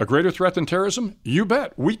 A greater threat than terrorism? You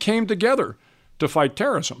bet. We came together to fight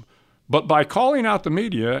terrorism. But by calling out the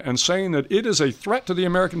media and saying that it is a threat to the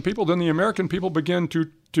American people, then the American people begin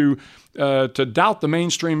to doubt the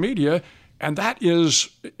mainstream media, and that is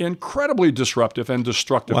incredibly disruptive and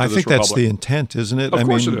destructive to this republic. I think that's the intent, isn't it? Of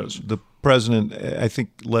course it is. The president, I think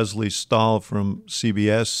Leslie Stahl from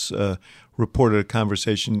CBS reported a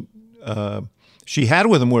conversation she had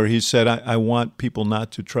with him where he said, I want people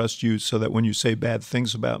not to trust you so that when you say bad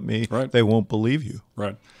things about me, they won't believe you.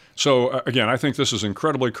 Right. So, again, I think this is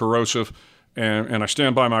incredibly corrosive, and I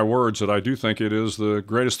stand by my words that I do think it is the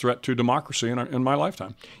greatest threat to democracy in my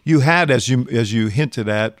lifetime. You had, as you hinted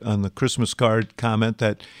at on the Christmas card comment,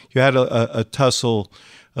 that you had a tussle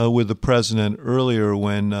with the president earlier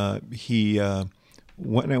when he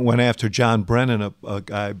went after John Brennan, a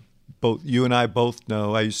guy both you and I both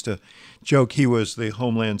know. I used to joke he was the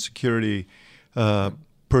Homeland Security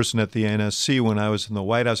person at the NSC when I was in the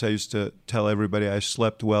White House. I used to tell everybody I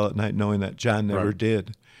slept well at night knowing that John never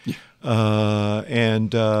did.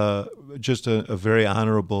 And just a very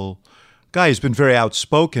honorable guy. He's been very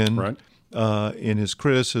outspoken in his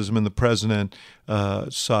criticism, and the president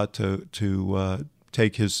sought to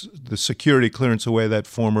take the security clearance away that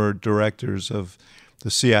former directors of the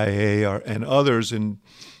CIA and others in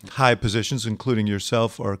high positions, including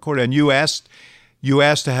yourself, are accorded. And you asked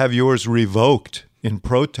to have yours revoked in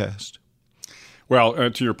protest. Well,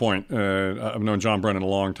 to your point, I've known John Brennan a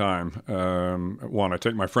long time. One, I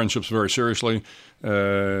take my friendships very seriously,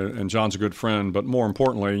 and John's a good friend. But more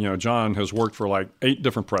importantly, John has worked for like 8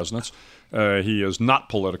 different presidents. He is not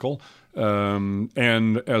political,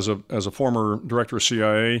 and as a former director of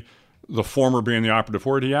CIA, the former being the operative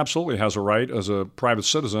word, he absolutely has a right as a private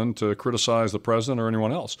citizen to criticize the president or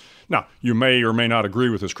anyone else. Now, you may or may not agree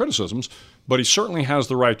with his criticisms, but he certainly has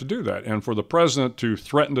the right to do that. And for the president to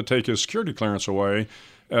threaten to take his security clearance away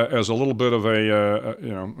as a little bit of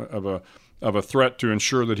a threat to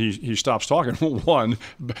ensure that he stops talking. One,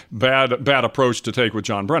 bad approach to take with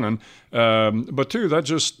John Brennan, but two,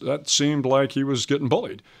 that seemed like he was getting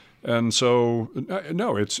bullied. And so,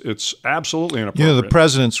 no, it's absolutely inappropriate. The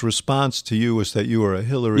president's response to you was that you were a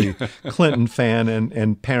Hillary Clinton fan,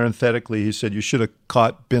 and parenthetically, he said you should have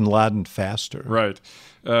caught bin Laden faster. Right.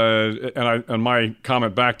 And my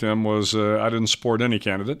comment back to him was I didn't support any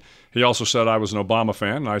candidate. He also said I was an Obama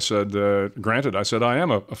fan. And I said, granted, I said I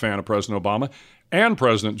am a fan of President Obama and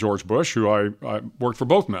President George Bush, who I worked for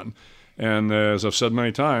both men. And as I've said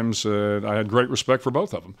many times, I had great respect for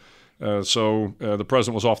both of them. So the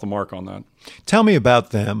president was off the mark on that. Tell me about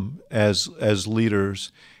them as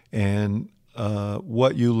leaders and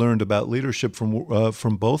what you learned about leadership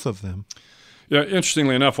from both of them. Yeah,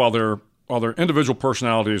 interestingly enough, while their individual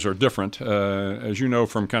personalities are different, as you know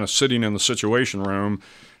from kind of sitting in the Situation Room,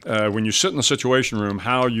 when you sit in the Situation Room,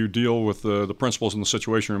 how you deal with the principals in the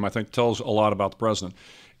Situation Room, I think, tells a lot about the president.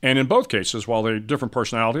 And in both cases, while they're different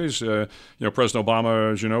personalities, President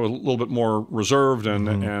Obama, as you know, a little bit more reserved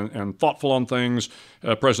and thoughtful on things.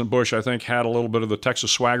 President Bush, I think, had a little bit of the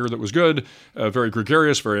Texas swagger that was good, very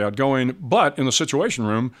gregarious, very outgoing. But in the Situation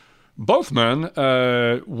Room, both men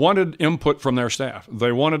wanted input from their staff.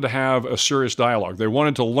 They wanted to have a serious dialogue. They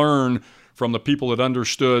wanted to learn from the people that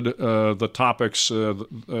understood the topics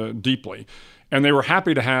deeply. And they were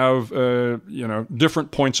happy to have, different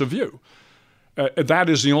points of view. That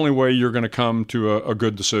is the only way you're going to come to a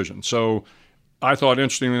good decision. So I thought,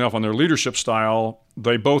 interestingly enough, on their leadership style,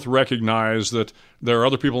 they both recognize that there are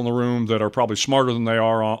other people in the room that are probably smarter than they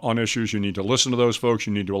are on issues. You need to listen to those folks.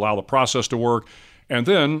 You need to allow the process to work. And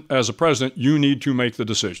then, as a president, you need to make the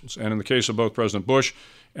decisions. And in the case of both President Bush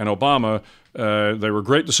and Obama, they were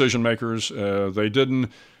great decision makers. They didn't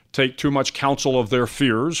take too much counsel of their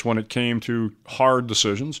fears when it came to hard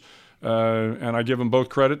decisions. And I give them both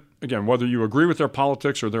credit. Again, whether you agree with their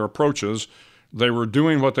politics or their approaches, they were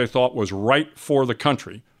doing what they thought was right for the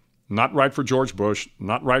country. Not right for George Bush,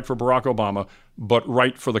 not right for Barack Obama, but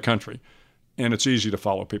right for the country. And it's easy to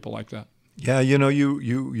follow people like that. Yeah,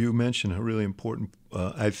 you mentioned a really important,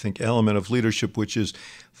 I think, element of leadership, which is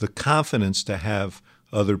the confidence to have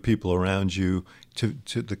other people around you,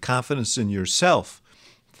 to the confidence in yourself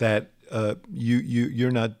that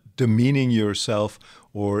you're not demeaning yourself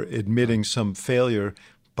or admitting some failure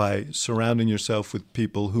by surrounding yourself with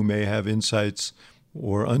people who may have insights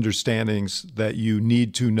or understandings that you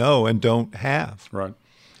need to know and don't have. Right.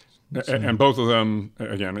 And both of them,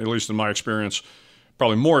 again, at least in my experience,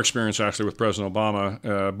 probably more experience actually with President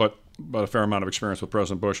Obama, but a fair amount of experience with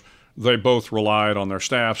President Bush, they both relied on their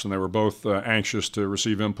staffs and they were both anxious to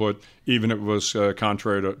receive input, even if it was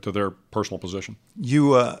contrary to their personal position.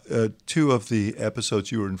 You, two of the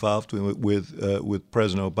episodes you were involved with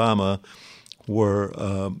President Obama were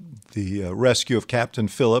the rescue of Captain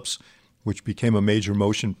Phillips, which became a major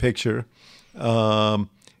motion picture. And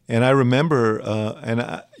I remember,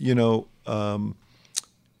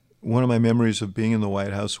 one of my memories of being in the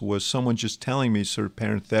White House was someone just telling me, sort of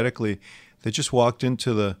parenthetically, they just walked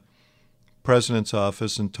into the president's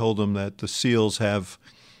office and told him that the SEALs have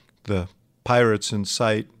the pirates in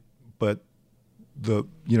sight, but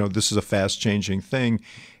this is a fast-changing thing.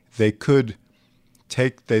 They think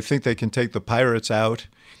they can take the pirates out,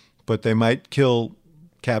 but they might kill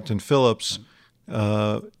Captain Phillips,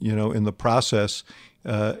 in the process,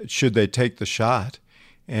 should they take the shot.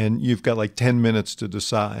 And you've got like 10 minutes to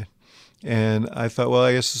decide. And I thought, well,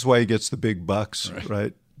 I guess this is why he gets the big bucks,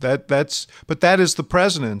 right? But that is the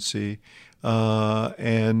presidency.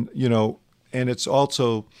 And it's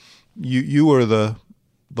also, you were the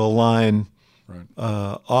line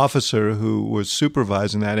officer who was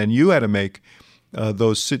supervising that, and you had to make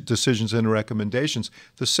those decisions and recommendations.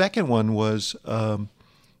 The second one was the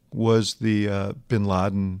bin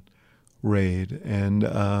Laden raid.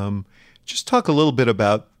 And just talk a little bit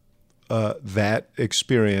about that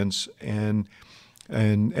experience and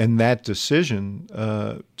that decision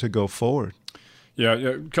to go forward. Yeah,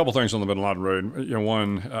 a couple things on the bin Laden raid.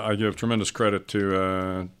 One, I give tremendous credit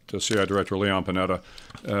to CIA Director Leon Panetta.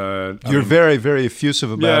 You're very, very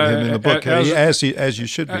effusive about him in the book, as you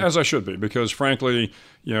should be. As I should be, because frankly,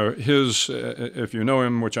 his if you know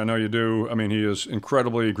him, which I know you do, he is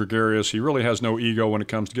incredibly gregarious. He really has no ego when it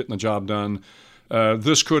comes to getting the job done.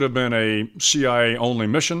 This could have been a CIA-only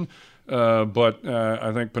mission. But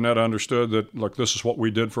I think Panetta understood that, look, this is what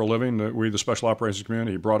we did for a living. We, the Special Operations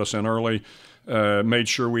Community, he brought us in early, made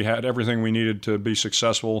sure we had everything we needed to be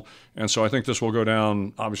successful. And so I think this will go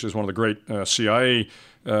down, obviously, as one of the great CIA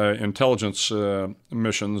intelligence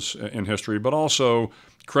missions in history, but also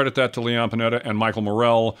credit that to Leon Panetta and Michael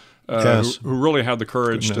Morrell, Yes. who really had the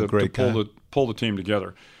courage to guy. pull the team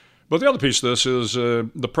together. But the other piece of this is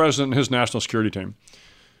the president and his national security team.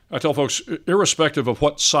 I tell folks, irrespective of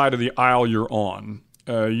what side of the aisle you're on,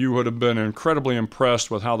 you would have been incredibly impressed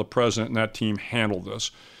with how the president and that team handled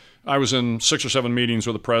this. I was in 6 or 7 meetings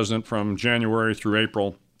with the president from January through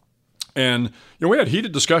April, and we had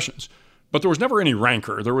heated discussions. But there was never any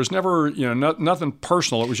rancor. There was never, nothing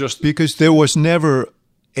personal. It was just because there was never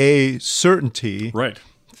a certainty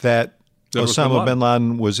that Osama bin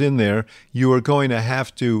Laden was in there. You were going to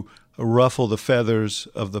have to ruffle the feathers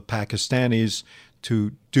of the Pakistanis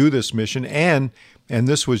to do this mission, and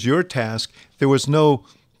this was your task. It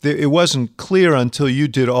wasn't clear until you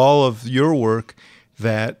did all of your work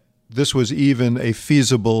that this was even a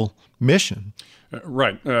feasible mission.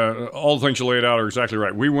 Right. All the things you laid out are exactly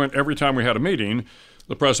right. We went, every time we had a meeting,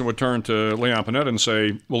 the president would turn to Leon Panetta and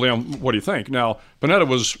say, well, Leon, what do you think? Now, Panetta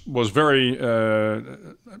was very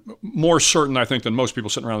more certain, I think, than most people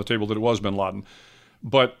sitting around the table that it was bin Laden.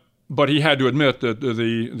 But he had to admit that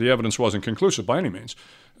the evidence wasn't conclusive by any means.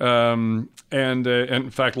 And in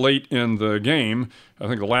fact, late in the game, I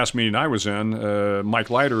think the last meeting I was in, Mike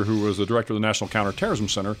Leiter, who was the director of the National Counterterrorism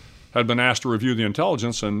Center, had been asked to review the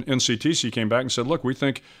intelligence, and NCTC came back and said, look, we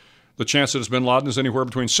think the chance that it's bin Laden is anywhere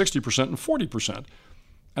between 60% and 40%.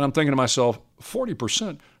 And I'm thinking to myself,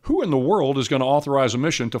 40%? Who in the world is going to authorize a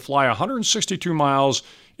mission to fly 162 miles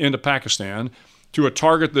into Pakistan to a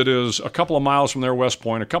target that is a couple of miles from their West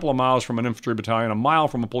Point, a couple of miles from an infantry battalion, a mile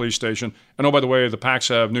from a police station, and oh, by the way, the Paks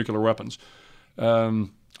have nuclear weapons.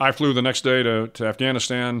 I flew the next day to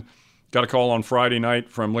Afghanistan, got a call on Friday night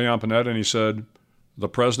from Leon Panetta, and he said, the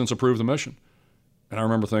president's approved the mission. And I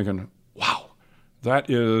remember thinking, wow, that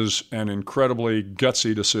is an incredibly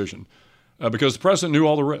gutsy decision. Because the president knew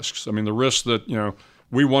all the risks. I mean, the risks that,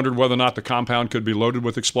 we wondered whether or not the compound could be loaded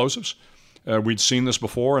with explosives. We'd seen this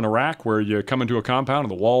before in Iraq, where you come into a compound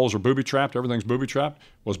and the walls are booby-trapped, everything's booby-trapped.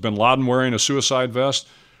 Was bin Laden wearing a suicide vest?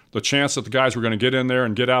 The chance that the guys were going to get in there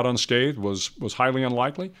and get out unscathed was highly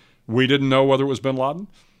unlikely. We didn't know whether it was bin Laden.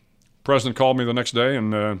 The president called me the next day,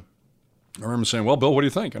 and I remember saying, well, Bill, what do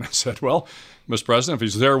you think? And I said, well, Mr. President, if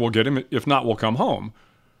he's there, we'll get him. If not, we'll come home.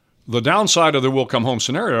 The downside of the we'll come home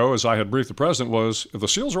scenario, as I had briefed the president, was if the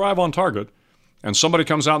SEALs arrive on target and somebody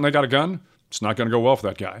comes out and they got a gun, it's not going to go well for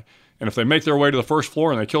that guy. And if they make their way to the first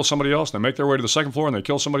floor and they kill somebody else, and they make their way to the second floor and they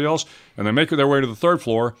kill somebody else, and they make their way to the third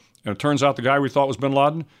floor, and it turns out the guy we thought was bin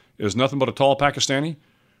Laden is nothing but a tall Pakistani,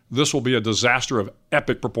 this will be a disaster of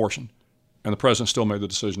epic proportion. And the president still made the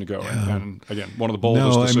decision to go. Yeah. And again, one of the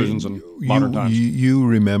boldest decisions in modern times. You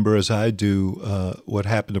remember, as I do, what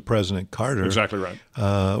happened to President Carter. Exactly right.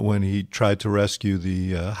 When he tried to rescue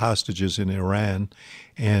the hostages in Iran.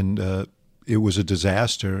 And it was a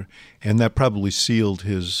disaster. And that probably sealed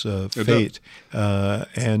his fate.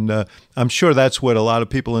 And I'm sure that's what a lot of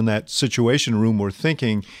people in that Situation Room were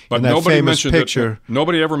thinking. But in that nobody famous mentioned picture.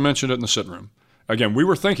 Nobody ever mentioned it in the sit room. Again, we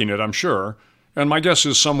were thinking it, I'm sure. And my guess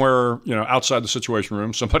is somewhere, outside the Situation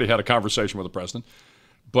Room, somebody had a conversation with the president.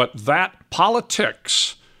 But that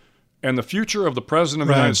politics and the future of the president of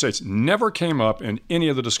the United States never came up in any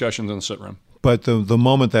of the discussions in the sit room. But the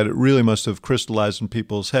moment that it really must have crystallized in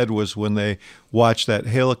people's head was when they watched that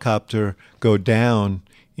helicopter go down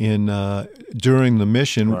during the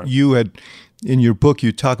mission. Right. You had, in your book,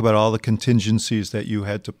 you talk about all the contingencies that you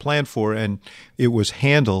had to plan for, and it was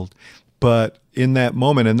handled. But in that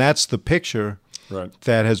moment, and that's the picture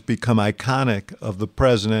that has become iconic of the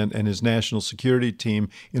president and his national security team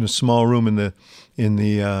in a small room in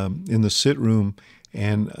the sit room,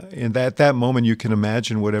 and in that moment, you can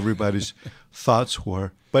imagine what everybody's thoughts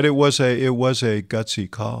were. But it was a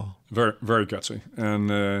gutsy call. Very, very gutsy,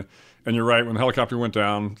 and you're right. When the helicopter went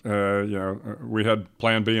down, we had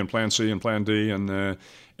Plan B and Plan C and Plan D, and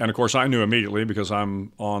of course I knew immediately because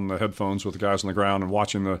I'm on the headphones with the guys on the ground and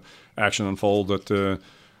watching the action unfold that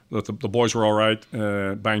the boys were all right,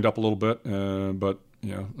 banged up a little bit, but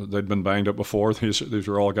they'd been banged up before. These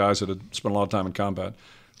were all guys that had spent a lot of time in combat.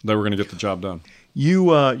 They were going to get the job done.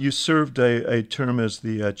 You served a term as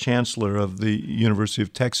the chancellor of the University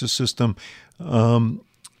of Texas system.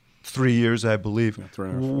 3 years, I believe. Yeah,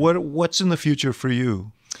 3.5. What's in the future for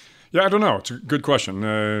you? Yeah, I don't know. It's a good question.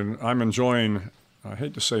 I'm enjoying, I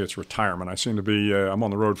hate to say it's retirement. I seem to be, I'm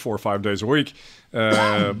on the road 4 or 5 days a week,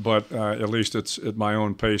 but at least it's at my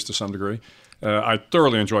own pace to some degree. I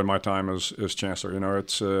thoroughly enjoyed my time as chancellor.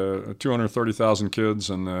 It's 230,000 kids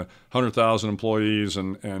and 100,000 employees,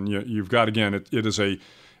 and you've got, again, it is a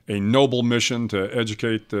noble mission to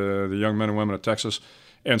educate the young men and women of Texas.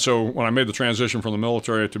 And so when I made the transition from the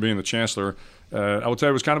military to being the chancellor, I would say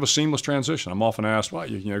it was kind of a seamless transition. I'm often asked, well,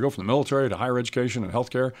 you go from the military to higher education and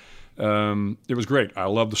healthcare. It was great. I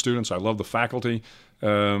love the students. I love the faculty.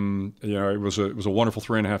 It was a wonderful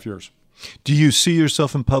 3.5 years. Do you see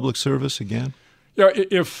yourself in public service again? Yeah,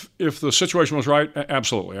 if the situation was right,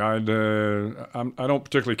 absolutely. I don't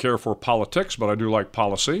particularly care for politics, but I do like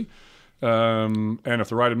policy. And if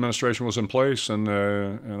the right administration was in place and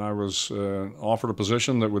I was offered a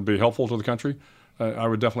position that would be helpful to the country, I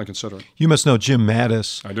would definitely consider it. You must know Jim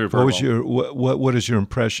Mattis. I do very well. What is your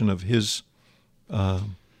impression of his?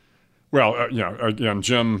 Well, again,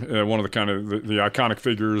 Jim, one of the iconic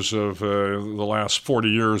figures of the last 40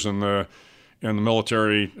 years in the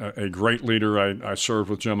military, a great leader. I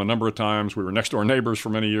served with Jim a number of times. We were next door neighbors for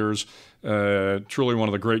many years. Truly one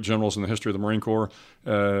of the great generals in the history of the Marine Corps.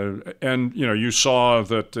 And you saw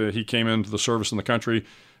that he came into the service in the country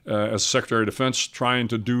as Secretary of Defense, trying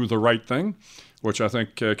to do the right thing, which I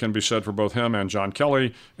think can be said for both him and John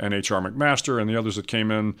Kelly and H.R. McMaster and the others that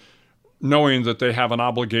came in, knowing that they have an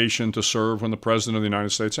obligation to serve when the President of the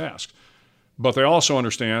United States asks. But they also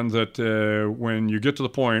understand that when you get to the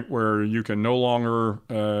point where you can no longer,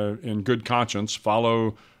 in good conscience,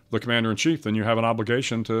 follow the Commander-in-Chief, then you have an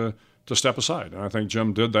obligation to step aside. And I think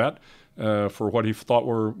Jim did that for what he thought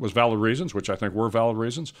was valid reasons, which I think were valid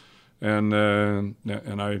reasons. And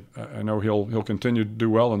I know he'll continue to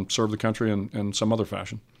do well and serve the country in some other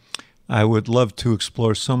fashion. I would love to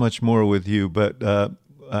explore so much more with you, but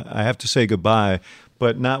I have to say goodbye,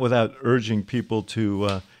 but not without urging people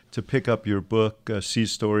to pick up your book, Sea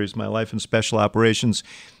Stories, My Life in Special Operations.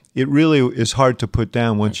 It really is hard to put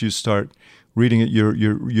down once you start reading it.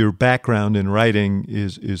 Your background in writing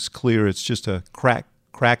is clear. It's just a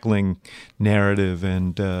crackling narrative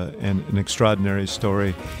and an extraordinary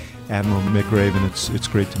story. Admiral McRaven, it's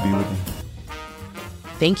great to be with you.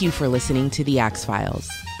 Thank you for listening to The Axe Files,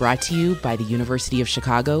 brought to you by the University of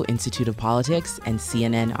Chicago Institute of Politics and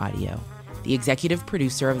CNN Audio. The executive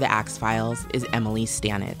producer of The Axe Files is Emily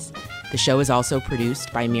Stanitz. The show is also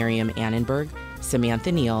produced by Miriam Annenberg,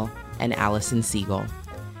 Samantha Neal, and Allison Siegel.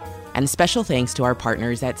 And special thanks to our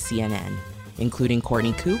partners at CNN, including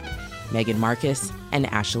Courtney Coop, Megan Marcus, and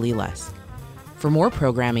Ashley Lusk. For more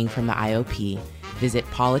programming from the IOP, visit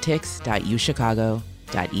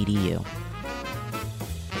politics.uchicago.edu.